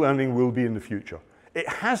e-learning will be in the future. It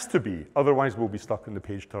has to be, otherwise we'll be stuck in the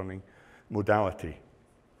page-turning modality.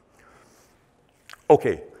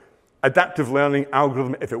 Okay, adaptive learning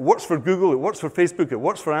algorithm. If it works for Google, it works for Facebook, it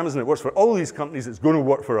works for Amazon, it works for all these companies, it's going to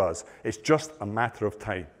work for us. It's just a matter of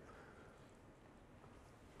time.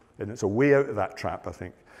 And it's a way out of that trap, I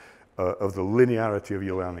think, of the linearity of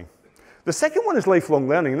e-learning. The second one is lifelong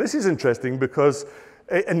learning. And this is interesting because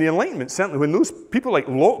in the Enlightenment, certainly when those people like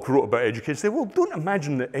Locke wrote about education, they say, well, don't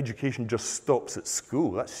imagine that education just stops at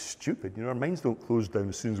school. That's stupid. You know, our minds don't close down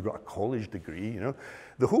as soon as we've got a college degree, you know.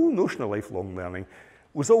 The whole notion of lifelong learning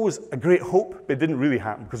was always a great hope, but it didn't really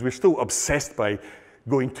happen because we're still obsessed by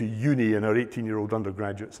going to uni and our 18-year-old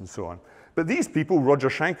undergraduates and so on. But these people, Roger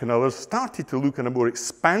Schank and others, started to look in a more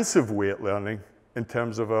expansive way at learning in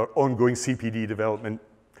terms of our ongoing CPD development,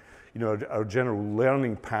 you know, our general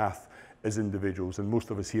learning path as individuals. And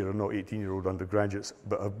most of us here are not 18-year-old undergraduates,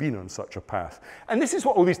 but have been on such a path. And this is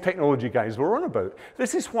what all these technology guys were on about.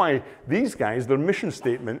 This is why these guys, their mission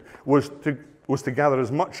statement was to gather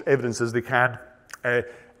as much evidence as they can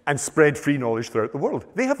and spread free knowledge throughout the world.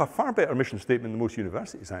 They have a far better mission statement than most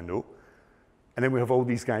universities I know. And then we have all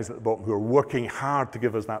these guys at the bottom who are working hard to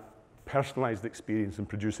give us that personalized experience in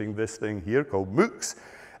producing this thing here called MOOCs.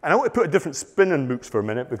 And I want to put a different spin on MOOCs for a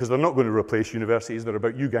minute because they're not going to replace universities. They're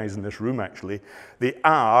about you guys in this room, actually. They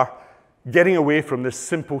are getting away from this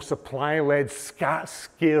simple supply-led, scarce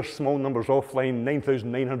small numbers offline,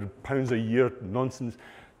 £9,900 a year nonsense,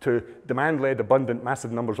 to demand-led, abundant,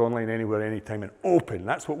 massive numbers online, anywhere, anytime, and open.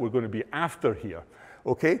 That's what we're going to be after here,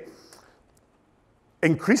 okay?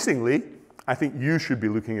 Increasingly, I think you should be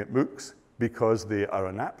looking at MOOCs because they are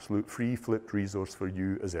an absolute free flipped resource for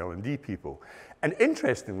you as L&D people. And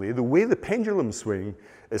interestingly, the way the pendulum swing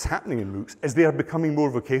is happening in MOOCs is they are becoming more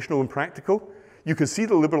vocational and practical. You can see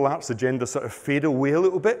the liberal arts agenda sort of fade away a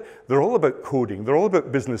little bit. They're all about coding. They're all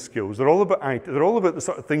about business skills. They're all about IT. They're all about the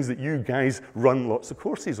sort of things that you guys run lots of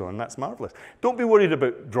courses on. That's marvelous. Don't be worried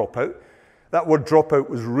about dropout. That word dropout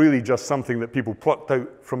was really just something that people plucked out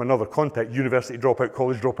from another context. University dropout,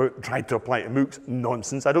 college dropout, tried to apply to MOOCs.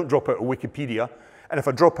 Nonsense. I don't drop out of Wikipedia. And if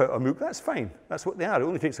I drop out of a MOOC, that's fine. That's what they are. It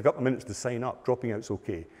only takes a couple of minutes to sign up. Dropping out's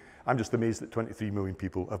okay. I'm just amazed that 23 million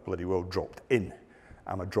people have bloody well dropped in.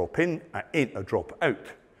 I'm a drop in, I ain't a drop out.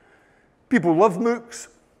 People love MOOCs.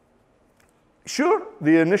 Sure,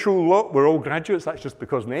 the initial lot were all graduates. That's just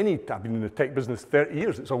because I've been in the tech business 30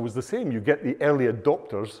 years, it's always the same. You get the early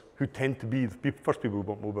adopters who tend to be the first people who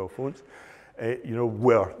bought mobile phones,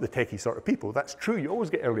 were the techie sort of people. That's true, you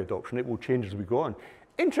always get early adoption. It will change as we go on.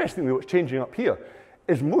 Interestingly, what's changing up here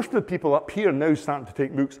is most of the people up here now starting to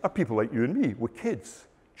take MOOCs are people like you and me, with kids,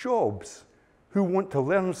 jobs, who want to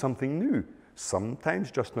learn something new,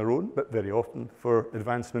 sometimes just on their own, but very often for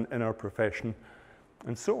advancement in our profession,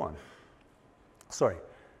 and so on. Sorry.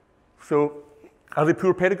 So, are they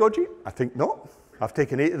poor pedagogy? I think not. I've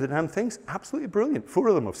taken 8 of the damn things, absolutely brilliant. 4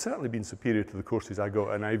 of them have certainly been superior to the courses I got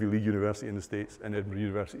at an Ivy League university in the States and Edinburgh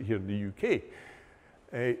University here in the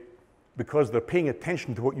UK. Because they're paying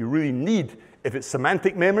attention to what you really need. If it's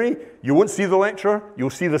semantic memory, you won't see the lecturer, you'll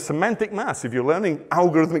see the semantic mass. If you're learning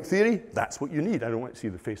algorithmic theory, that's what you need. I don't want to see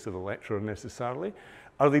the face of the lecturer necessarily.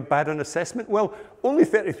 Are they bad on assessment? Well, only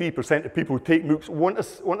 33% of people who take MOOCs want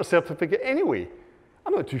a certificate anyway.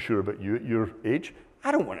 I'm not too sure about you at your age.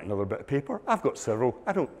 I don't want another bit of paper. I've got several.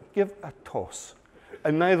 I don't give a toss.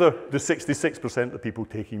 And neither do 66% of people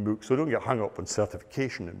taking MOOCs, so don't get hung up on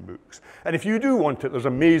certification in MOOCs. And if you do want it, there's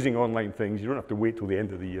amazing online things. You don't have to wait till the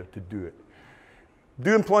end of the year to do it.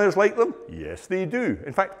 Do employers like them? Yes, they do.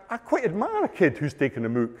 In fact, I quite admire a kid who's taken a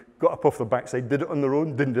MOOC, got up off the backside, did it on their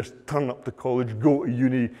own, didn't just turn up to college, go to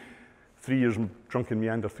uni, 3 years drunken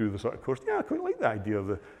meander through the sort of course. Yeah, I quite like the idea of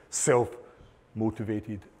the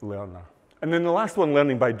self-motivated learner. And then the last one,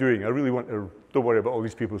 learning by doing. I really want to, don't worry about all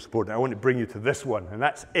these people who support it. I want to bring you to this one, and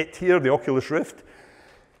that's it here, the Oculus Rift.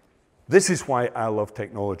 This is why I love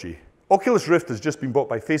technology. Oculus Rift has just been bought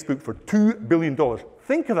by Facebook for $2 billion.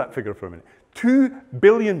 Think of that figure for a minute. $2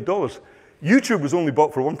 billion. YouTube was only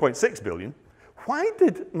bought for $1.6 billion. Why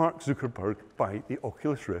did Mark Zuckerberg buy the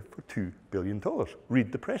Oculus Rift for $2 billion?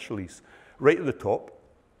 Read the press release. Right at the top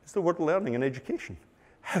is the word learning and education.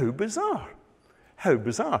 How bizarre. How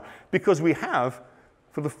bizarre. Because we have,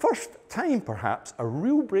 for the first time perhaps, a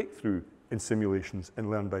real breakthrough in simulations and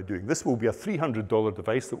learn by doing. This will be a $300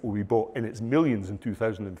 device that will be bought in its millions in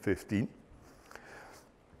 2015.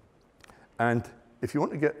 And if you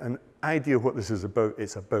want to get an idea of what this is about,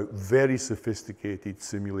 it's about very sophisticated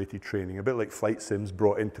simulated training, a bit like flight sims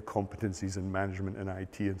brought into competencies in management and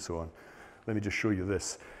IT and so on. Let me just show you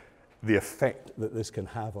this, the effect that this can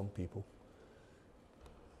have on people.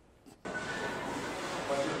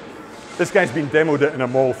 This guy's been demoed it in a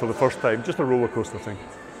mall for the first time, just a roller coaster thing.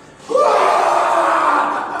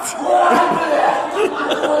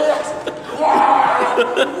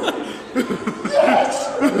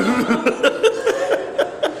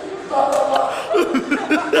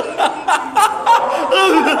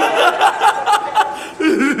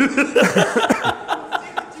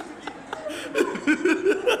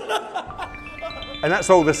 And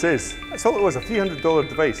that's all this is. That's all it was, a $300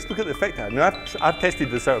 device. Look at the effect it had. Now, I've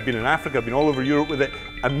tested this out. I've been in Africa, I've been all over Europe with it.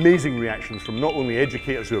 Amazing reactions from not only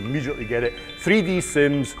educators who immediately get it, 3D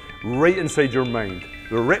sims right inside your mind.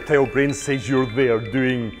 The reptile brain says you're there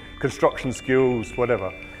doing construction skills,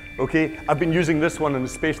 whatever. Okay, I've been using this one in the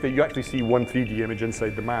space that you actually see one 3D image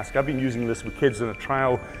inside the mask. I've been using this with kids in a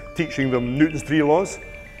trial, teaching them Newton's 3 laws.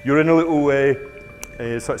 You're in a little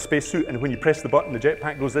sort of spacesuit, and when you press the button, the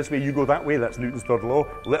jetpack goes this way, you go that way. That's Newton's 3rd law.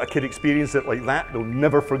 Let a kid experience it like that, they'll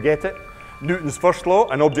never forget it. Newton's 1st law,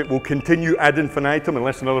 an object will continue ad infinitum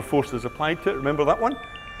unless another force is applied to it. Remember that one?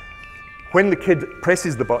 When the kid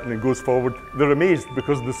presses the button and goes forward, they're amazed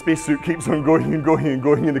because the spacesuit keeps on going and going and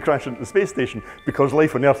going, and they crash into the space station. Because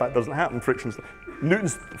life on Earth, that doesn't happen. Friction's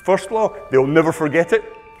Newton's 1st law, they'll never forget it.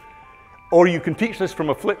 Or you can teach this from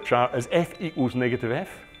a flip chart as F equals negative F.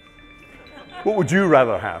 What would you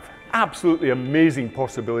rather have? Absolutely amazing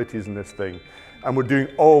possibilities in this thing. And we're doing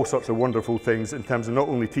all sorts of wonderful things in terms of not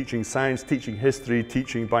only teaching science, teaching history,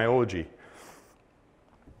 teaching biology.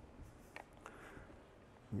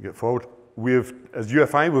 Get forward. As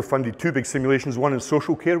UFI, we've funded 2 big simulations, one in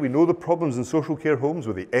social care. We know the problems in social care homes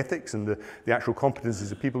with the ethics and the actual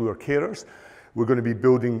competencies of people who are carers. We're going to be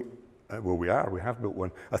building, well, we have built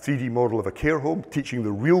one, a 3D model of a care home, teaching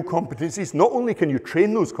the real competencies. Not only can you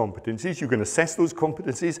train those competencies, you can assess those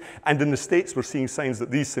competencies, and in the States, we're seeing signs that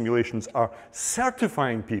these simulations are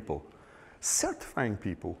certifying people. Certifying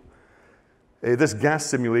people. This gas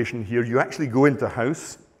simulation here, you actually go into a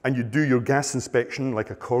house, and you do your gas inspection like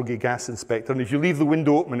a Corgi gas inspector, and if you leave the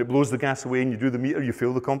window open and it blows the gas away and you do the meter, you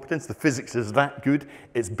fail the competence. The physics is that good.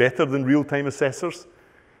 It's better than real-time assessors.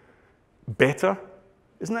 Better.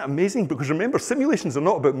 Isn't that amazing? Because remember, simulations are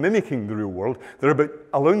not about mimicking the real world. They're about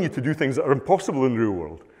allowing you to do things that are impossible in the real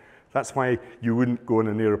world. That's why you wouldn't go on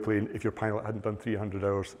an airplane if your pilot hadn't done 300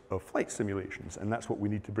 hours of flight simulations, and that's what we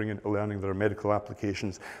need to bring into learning. There are medical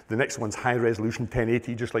applications. The next one's high resolution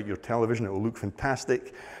 1080, just like your television. It will look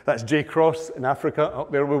fantastic. That's J Cross in Africa,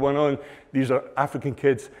 up there with one on. These are African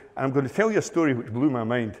kids, and I'm going to tell you a story which blew my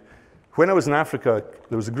mind. When I was in Africa,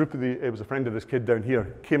 there was a group of it was a friend of this kid down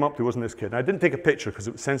here, came up to, wasn't this kid, and I didn't take a picture because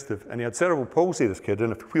it was sensitive, and he had cerebral palsy, this kid,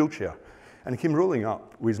 in a wheelchair, and he came rolling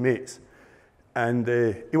up with his mates. And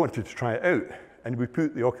he wanted to try it out, and we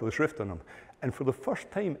put the Oculus Rift on him. And for the first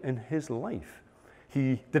time in his life,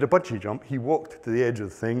 he did a bungee jump, he walked to the edge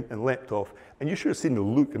of the thing and leapt off. And you should have seen the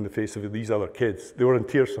look in the face of these other kids. They were in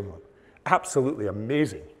tears, some of them. Absolutely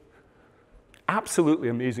amazing. Absolutely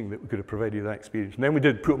amazing that we could have provided that experience. And then we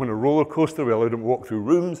did put him on a roller coaster, we allowed him to walk through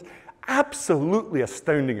rooms. Absolutely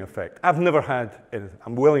astounding effect. I've never had anything.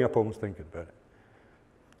 I'm welling up almost thinking about it.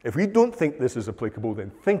 If we don't think this is applicable, then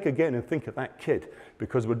think again and think of that kid,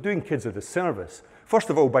 because we're doing kids a disservice. First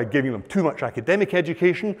of all, by giving them too much academic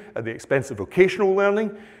education at the expense of vocational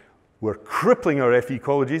learning. We're crippling our FE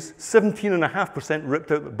colleges. 17.5% ripped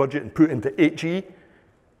out the budget and put into HE.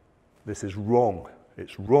 This is wrong.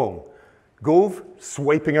 It's wrong. Gove,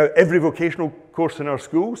 swiping out every vocational course in our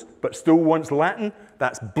schools, but still wants Latin.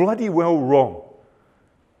 That's bloody well wrong.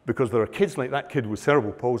 Because there are kids like that kid with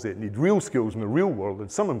cerebral palsy that need real skills in the real world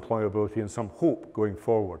and some employability and some hope going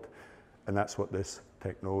forward. And that's what this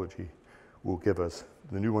technology will give us.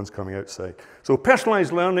 The new one's coming outside. So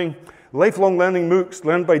personalized learning, lifelong learning MOOCs,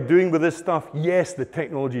 learn by doing with this stuff. Yes, the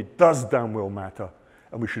technology does damn well matter,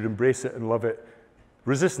 and we should embrace it and love it.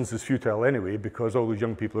 Resistance is futile anyway, because all those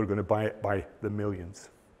young people are going to buy it by the millions.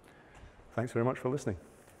 Thanks very much for listening.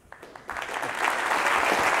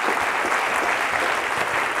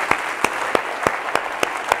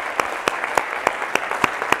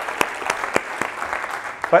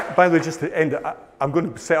 By the way, just to end, I'm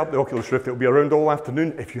going to set up the Oculus Rift. It'll be around all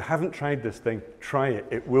afternoon. If you haven't tried this thing, try it.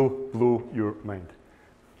 It will blow your mind.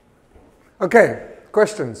 Okay,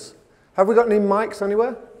 questions. Have we got any mics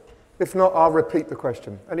anywhere? If not, I'll repeat the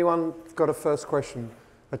question. Anyone got a first question?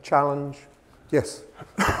 A challenge? Yes.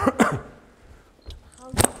 Oh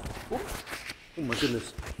my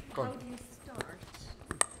goodness. How do you start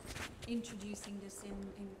introducing this in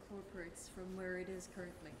corporates from where it is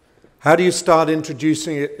currently? How do you start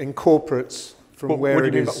introducing it in corporates from where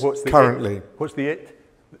it is currently? What's the it?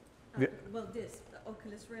 Well, the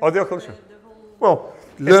Oculus Rift. Oh, the Oculus Rift. Well,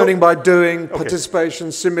 learning by doing,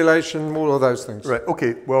 participation, simulation, all of those things. Right,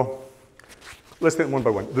 okay, well, let's take them one by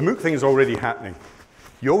one. The MOOC thing is already happening.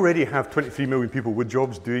 You already have 23 million people with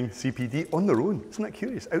jobs doing CPD on their own. Isn't that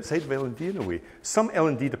curious? Outside of L&D in a way. Some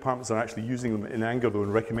L&D departments are actually using them in anger, though,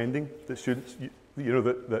 and recommending that students,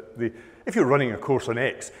 if you're running a course on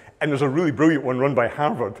X, and there's a really brilliant one run by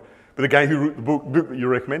Harvard, but the guy who wrote the book that you're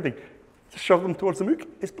recommending, just shove them towards the MOOC.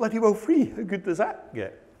 It's bloody well free. How good does that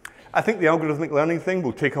get? I think the algorithmic learning thing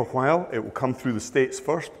will take a while. It will come through the States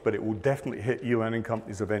first, but it will definitely hit e-learning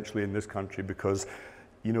companies eventually in this country, because,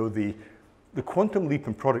 you know, the quantum leap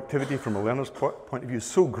in productivity from a learner's point of view is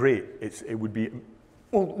so great. It would be,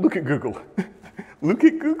 well, look at Google. Look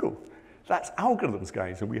at Google. That's algorithms,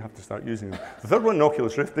 guys, and we have to start using them. The third one,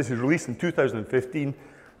 Oculus Rift, this is released in 2015.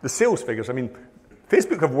 The sales figures, I mean,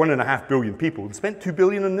 Facebook have 1.5 billion people. They spent $2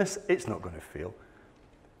 billion on this. It's not going to fail.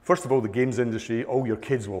 First of all, the games industry, all your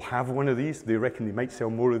kids will have one of these. They reckon they might sell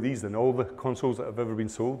more of these than all the consoles that have ever been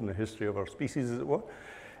sold in the history of our species, as it were.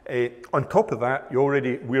 On top of that,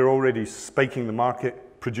 we're already spiking the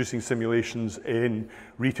market, producing simulations in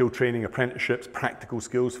retail training, apprenticeships, practical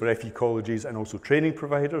skills for FE colleges, and also training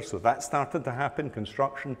providers. So that started to happen,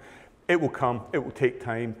 construction. It will come, it will take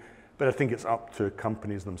time, but I think it's up to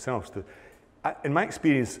companies themselves to, in my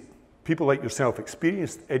experience, people like yourself,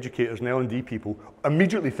 experienced educators and L&D people,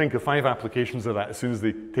 immediately think of 5 applications of that as soon as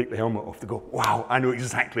they take the helmet off. They go, wow, I know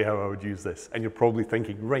exactly how I would use this. And you're probably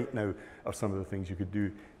thinking right now of some of the things you could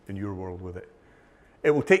do in your world with it. It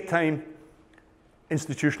will take time,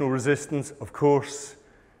 institutional resistance, of course,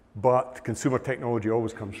 but consumer technology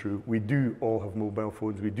always comes through. We do all have mobile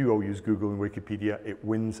phones. We do all use Google and Wikipedia. It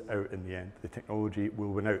wins out in the end. The technology will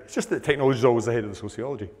win out. It's just that technology is always ahead of the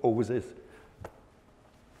sociology. Always is.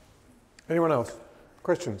 Anyone else?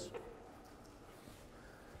 Questions?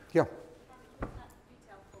 Yeah.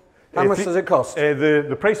 How much does it cost?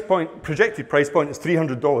 The price point, projected price point is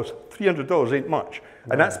 $300. $300 ain't much.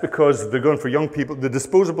 No. And that's because they're going for young people. The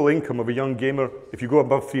disposable income of a young gamer, if you go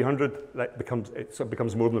above 300, it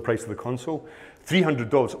becomes more than the price of the console.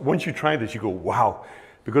 $300. Once you try this, you go, wow.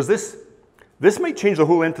 Because this might change the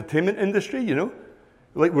whole entertainment industry, you know?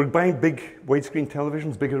 Like we're buying big widescreen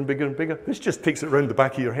televisions, bigger and bigger and bigger. This just takes it around the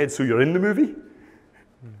back of your head so you're in the movie.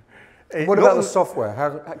 What about the software? How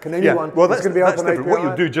can anyone? Yeah, well, that's going to be that's open different. API?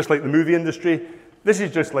 What you do, just like the movie industry, this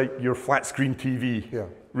is just like your flat screen TV. Yeah.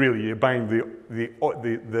 Really, you're buying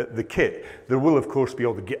the kit. There will, of course, be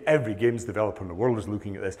every games developer in the world is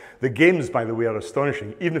looking at this. The games, by the way, are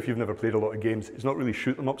astonishing. Even if you've never played a lot of games, it's not really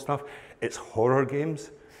shoot 'em up stuff. It's horror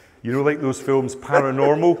games. You know, like those films,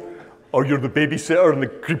 Paranormal, or you're the babysitter and the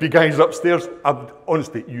creepy guy's upstairs.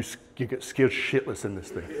 Honestly, you get scared shitless in this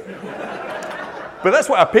thing. But that's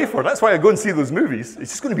what I pay for. That's why I go and see those movies.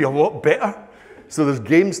 It's just going to be a lot better. So there's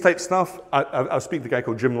games type stuff. I'll speak to a guy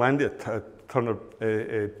called Jim Landy, a Turner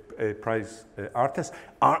Prize artist.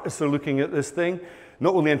 Artists are looking at this thing.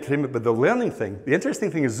 Not only entertainment, but the learning thing. The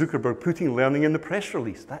interesting thing is Zuckerberg putting learning in the press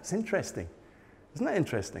release. That's interesting. Isn't that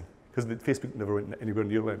interesting? Because Facebook never went anywhere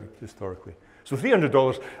near learning historically. So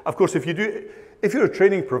 $300, of course, if you're a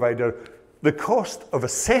training provider, the cost of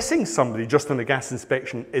assessing somebody just on a gas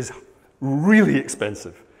inspection is really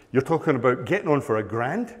expensive. You're talking about getting on for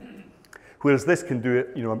 $1,000, whereas this can do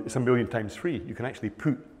it, you know, it's 1,000,000 times free. You can actually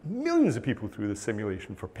put millions of people through the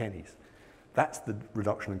simulation for pennies. That's the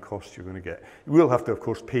reduction in costs you're going to get. You will have to, of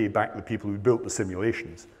course, pay back the people who built the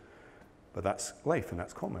simulations. But that's life and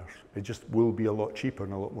that's commerce. It just will be a lot cheaper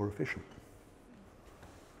and a lot more efficient.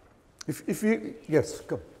 If you, yes,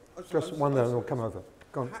 go. Just one there and we'll come over.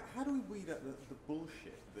 Go on. How do we weed out the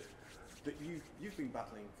bullshit that you've been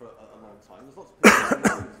battling for a long time? There's lots of people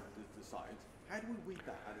who know the science. How do we weed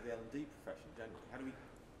that out of the L&D profession generally? How do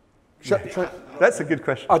we... That's a good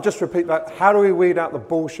question. I'll just repeat that. How do we weed out the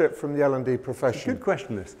bullshit from the L&D profession? Good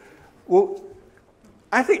question, this. Well,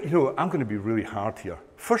 I think, you know, I'm going to be really hard here.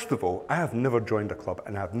 First of all, I have never joined a club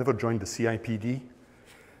and I've never joined the CIPD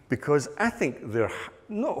because I think they're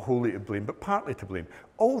not wholly to blame, but partly to blame.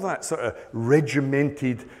 All that sort of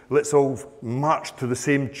regimented, let's all march to the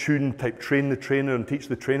same tune type train the trainer and teach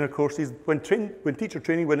the trainer courses. When teacher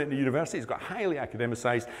training went into universities, it got highly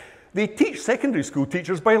academicized. They teach secondary school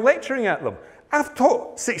teachers by lecturing at them. I've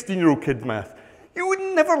taught 16-year-old kid math. You would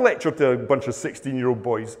never lecture to a bunch of 16-year-old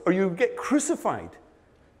boys or you would get crucified.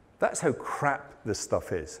 That's how crap this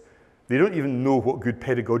stuff is. They don't even know what good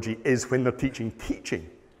pedagogy is when they're teaching teaching.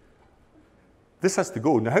 This has to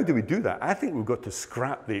go. Now, how do we do that? I think we've got to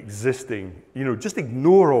scrap the existing, you know, just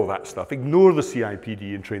ignore all that stuff. Ignore the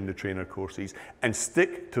CIPD and train the trainer courses and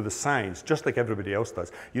stick to the science, just like everybody else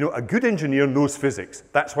does. You know, a good engineer knows physics.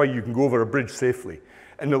 That's why you can go over a bridge safely.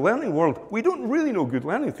 In the learning world, we don't really know good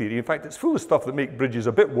learning theory. In fact, it's full of stuff that make bridges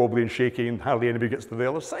a bit wobbly and shaky and hardly anybody gets to the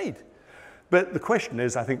other side. But the question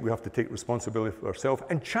is, I think we have to take responsibility for ourselves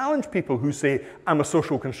and challenge people who say, I'm a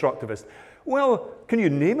social constructivist. Well, can you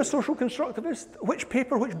name a social constructivist? Which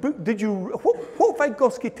paper, which book did you, what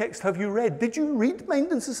Vygotsky text have you read? Did you read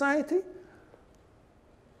Mind and Society?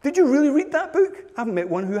 Did you really read that book? I haven't met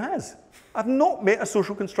one who has. I've not met a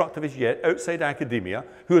social constructivist yet outside academia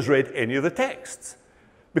who has read any of the texts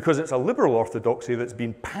because it's a liberal orthodoxy that's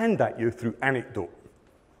been panned at you through anecdote.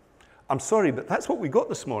 I'm sorry, but that's what we got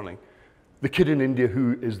this morning. The kid in India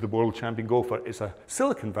who is the world champion golfer is a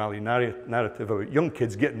Silicon Valley narrative about young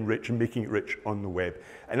kids getting rich and making it rich on the web.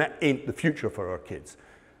 And that ain't the future for our kids.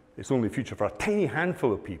 It's only the future for a tiny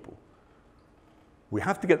handful of people. We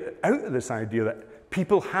have to get out of this idea that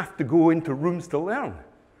people have to go into rooms to learn.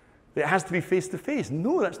 It has to be face-to-face.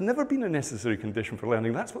 No, that's never been a necessary condition for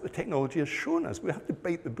learning. That's what the technology has shown us. We have to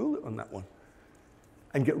bite the bullet on that one.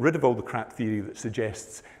 And get rid of all the crap theory that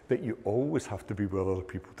suggests that you always have to be with other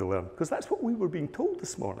people to learn. Because that's what we were being told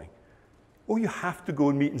this morning. Oh, you have to go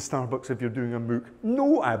and meet in Starbucks if you're doing a MOOC.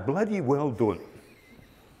 No, I bloody well don't.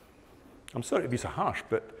 I'm sorry to be so harsh,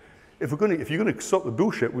 but if you're going to stop the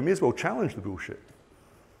bullshit, we may as well challenge the bullshit.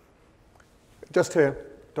 Just here,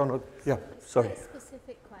 Donald. Yeah, sorry. A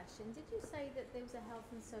specific question. Did you say that there was a health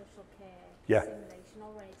and social care simulation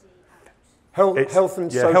already out? Health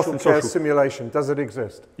and social care simulation, does it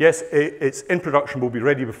exist? Yes, it's in production, will be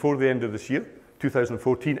ready before the end of this year,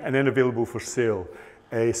 2014, and then available for sale.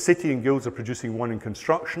 City and Guilds are producing one in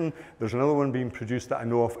construction. There's another one being produced that I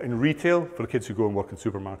know of in retail for the kids who go and work in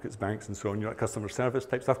supermarkets, banks, and so on, you know, customer service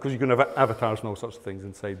type stuff, because you can have avatars and all sorts of things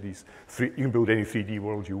inside these. You can build any 3D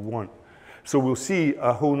world you want. So we'll see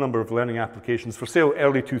a whole number of learning applications for sale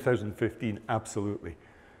early 2015, absolutely.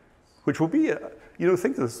 Which will be, you know,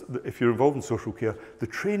 think of this, if you're involved in social care, the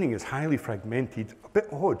training is highly fragmented, a bit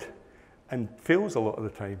odd, and fails a lot of the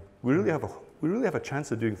time. We really have a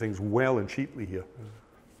chance of doing things well and cheaply here.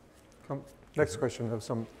 Next question, have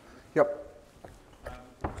some, yep.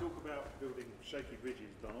 Talk about building shaky bridges,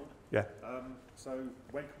 Donald. Yeah. So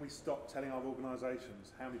when can we stop telling our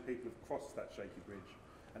organisations how many people have crossed that shaky bridge?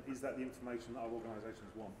 And is that the information that our organisations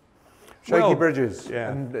want? Shaky bridges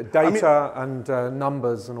yeah. and data and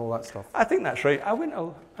numbers and all that stuff. I think that's right. I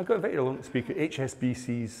got invited along to speak at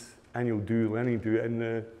HSBC's annual learning do, and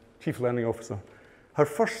the chief learning officer, her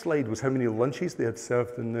first slide was how many lunches they had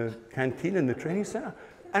served in the canteen in the training centre.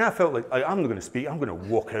 And I felt like, I'm not going to speak, I'm going to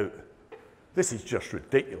walk out. This is just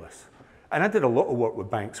ridiculous. And I did a lot of work with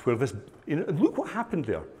banks where this, look what happened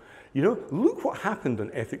there. Look what happened in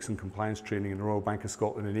ethics and compliance training in the Royal Bank of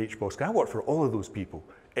Scotland and HBOS. I worked for all of those people.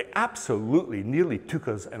 It absolutely nearly took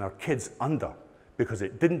us and our kids under because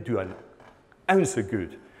it didn't do an ounce of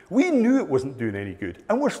good. We knew it wasn't doing any good,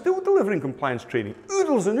 and we're still delivering compliance training,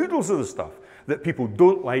 oodles and oodles of the stuff that people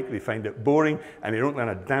don't like, they find it boring, and they don't learn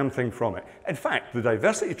a damn thing from it. In fact, the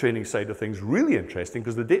diversity training side of things is really interesting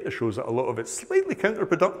because the data shows that a lot of it's slightly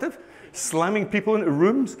counterproductive, slamming people into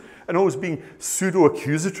rooms and always being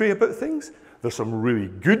pseudo-accusatory about things. There's some really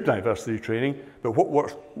good diversity training, but what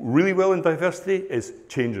works really well in diversity is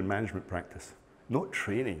change in management practice, not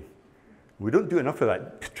training. We don't do enough of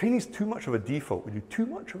that. Training's too much of a default. We do too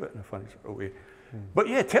much of it in a funny sort of way. But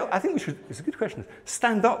yeah, I think we should, it's a good question,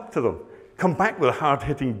 stand up to them. Come back with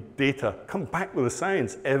hard-hitting data. Come back with the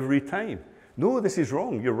science every time. No, this is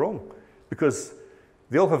wrong. You're wrong. Because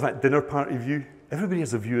they all have that dinner party view. Everybody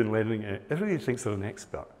has a view in learning it. Everybody thinks they're an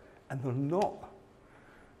expert. And they're not.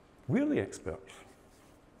 We're the experts.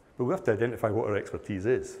 But we have to identify what our expertise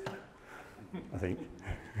is, I think.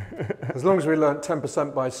 As long as we learn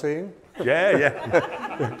 10% by seeing. Yeah.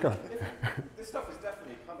 This stuff is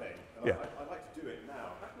definitely coming, and Yeah. I'd like to do it now.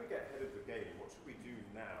 How can we get ahead of the game? What should we do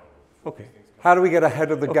now? Okay. How do we get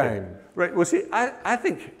ahead of the game? Right, well see, I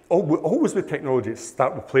think always with technology,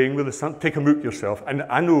 start with playing with it, take a MOOC yourself. And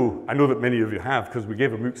I know that many of you have, because we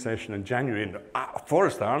gave a MOOC session in January and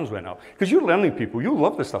forest arms went up. Because you're learning people, you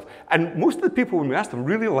love this stuff. And most of the people, when we asked them,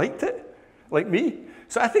 really liked it, like me.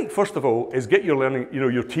 So I think, first of all, is get your learning,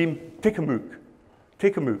 your team, take a MOOC.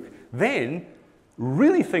 Take a MOOC. Then,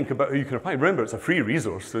 really think about how you can apply. Remember, it's a free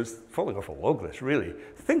resource, so it's falling off a log, this, really.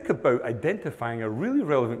 Think about identifying a really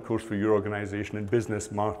relevant course for your organization in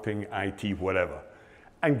business, marketing, IT, whatever,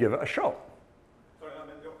 and give it a shot. Sorry, I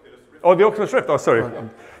meant the Oculus Rift. Oh, the Oculus Rift, oh, sorry.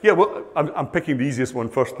 Yeah, well, I'm picking the easiest one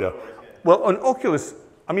first there. Well, on Oculus,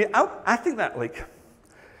 I mean, I think that,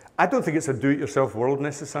 I don't think it's a do-it-yourself world,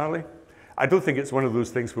 necessarily. I don't think it's one of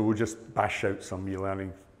those things where we'll just bash out some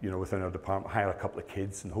e-learning, within our department, hire a couple of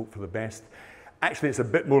kids and hope for the best. Actually, it's a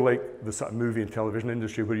bit more like the sort of movie and television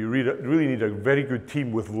industry where you really need a very good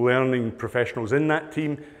team with learning professionals in that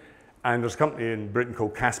team. And there's a company in Britain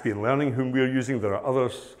called Caspian Learning whom we're using. There are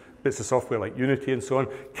other bits of software like Unity and so on.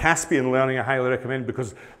 Caspian Learning I highly recommend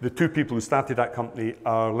because the two people who started that company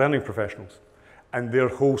are learning professionals. And their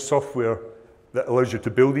whole software that allows you to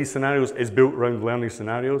build these scenarios is built around learning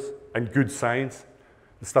scenarios and good science,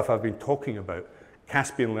 the stuff I've been talking about.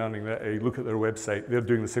 Caspian Learning, look at their website, they're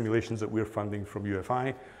doing the simulations that we're funding from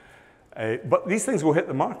UFI. But these things will hit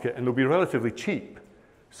the market and they'll be relatively cheap.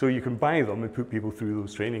 So you can buy them and put people through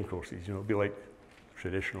those training courses. It'll be like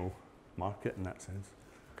traditional market in that sense.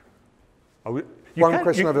 One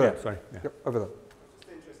question over there. Yeah, sorry. Yeah. Yep, over there.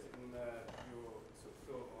 Just interested in your sort of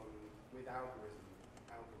thought on, with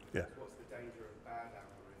algorithms, Yeah. what's the danger of bad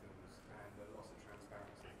algorithms and the loss of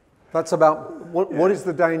transparency? That's about, what is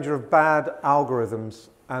the danger of bad algorithms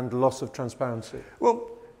and loss of transparency? Well,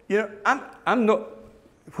 I'm not,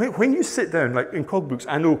 when you sit down, like in Cogbooks,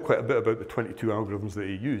 I know quite a bit about the 22 algorithms that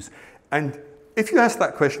you use. And if you ask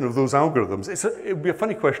that question of those algorithms, it would be a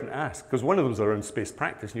funny question to ask, because one of them is around space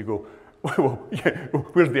practice, and you go, well, yeah,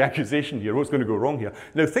 where's the accusation here? What's going to go wrong here?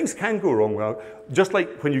 Now, things can go wrong. Well, just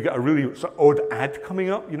like when you get a really sort of odd ad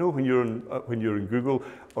coming up, when you're in Google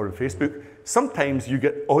or in Facebook, sometimes you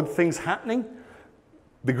get odd things happening.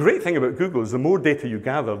 The great thing about Google is the more data you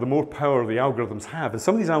gather, the more power the algorithms have. And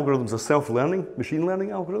some of these algorithms are self-learning, machine learning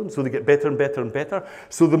algorithms, so they get better and better and better.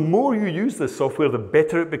 So the more you use this software, the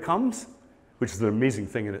better it becomes, which is an amazing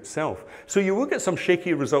thing in itself. So you will get some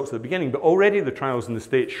shaky results at the beginning, but already the trials in the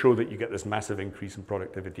States show that you get this massive increase in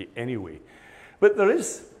productivity anyway. But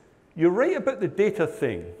you're right about the data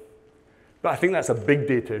thing, but I think that's a big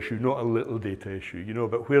data issue, not a little data issue,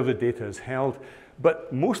 about where the data is held.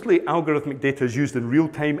 But mostly algorithmic data is used in real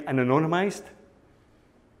time and anonymized.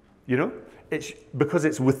 It's because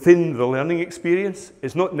it's within the learning experience.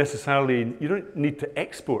 It's not necessarily, you don't need to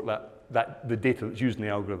export the data that's used in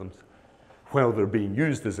the algorithms while they're being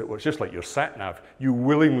used, as it were. It's just like your sat-nav. You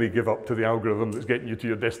willingly give up to the algorithm that's getting you to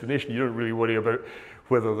your destination. You don't really worry about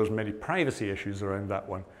whether there's many privacy issues around that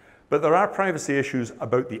one. But there are privacy issues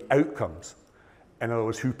about the outcomes. In other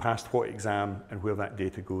words, who passed what exam and where that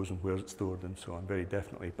data goes and where it's stored and so on, very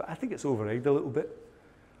definitely. But I think it's over-egged a little bit.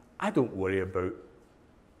 I don't worry about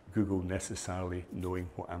Google necessarily knowing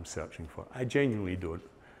what I'm searching for. I genuinely don't.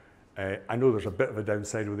 I know there's a bit of a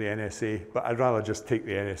downside with the NSA, but I'd rather just take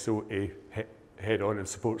the NSA head on and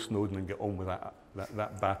support Snowden and get on with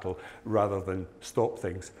that battle rather than stop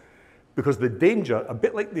things. Because the danger, a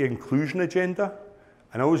bit like the inclusion agenda,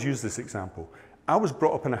 and I always use this example, I was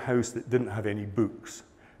brought up in a house that didn't have any books,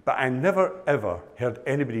 but I never ever heard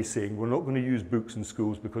anybody saying we're not going to use books in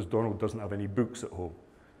schools because Donald doesn't have any books at home.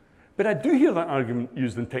 But I do hear that argument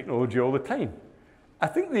used in technology all the time. I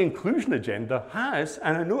think the inclusion agenda has,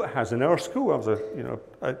 and I know it has in our school, I was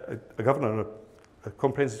a governor in a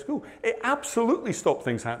comprehensive school, it absolutely stopped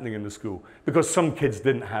things happening in the school because some kids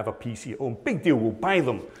didn't have a PC at home. Big deal, we'll buy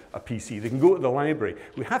them a PC. They can go to the library.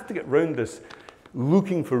 We have to get round this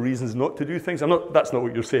looking for reasons not to do things. That's not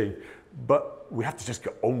what you're saying, but we have to just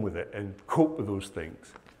get on with it and cope with those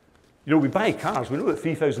things. You know, we buy cars. We know that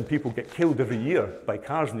 3,000 people get killed every year by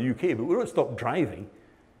cars in the UK, but we don't stop driving.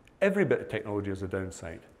 Every bit of technology has a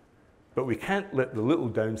downside, but we can't let the little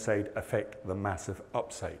downside affect the massive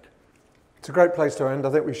upside. It's a great place to end.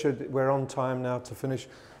 I think we're on time now to finish.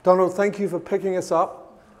 Donald, thank you for picking us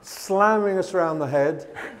up, slamming us around the head,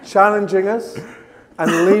 challenging us,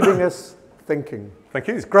 and leaving us thinking. Thank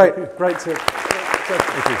you. It's great. Great tip.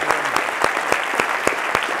 Thank you.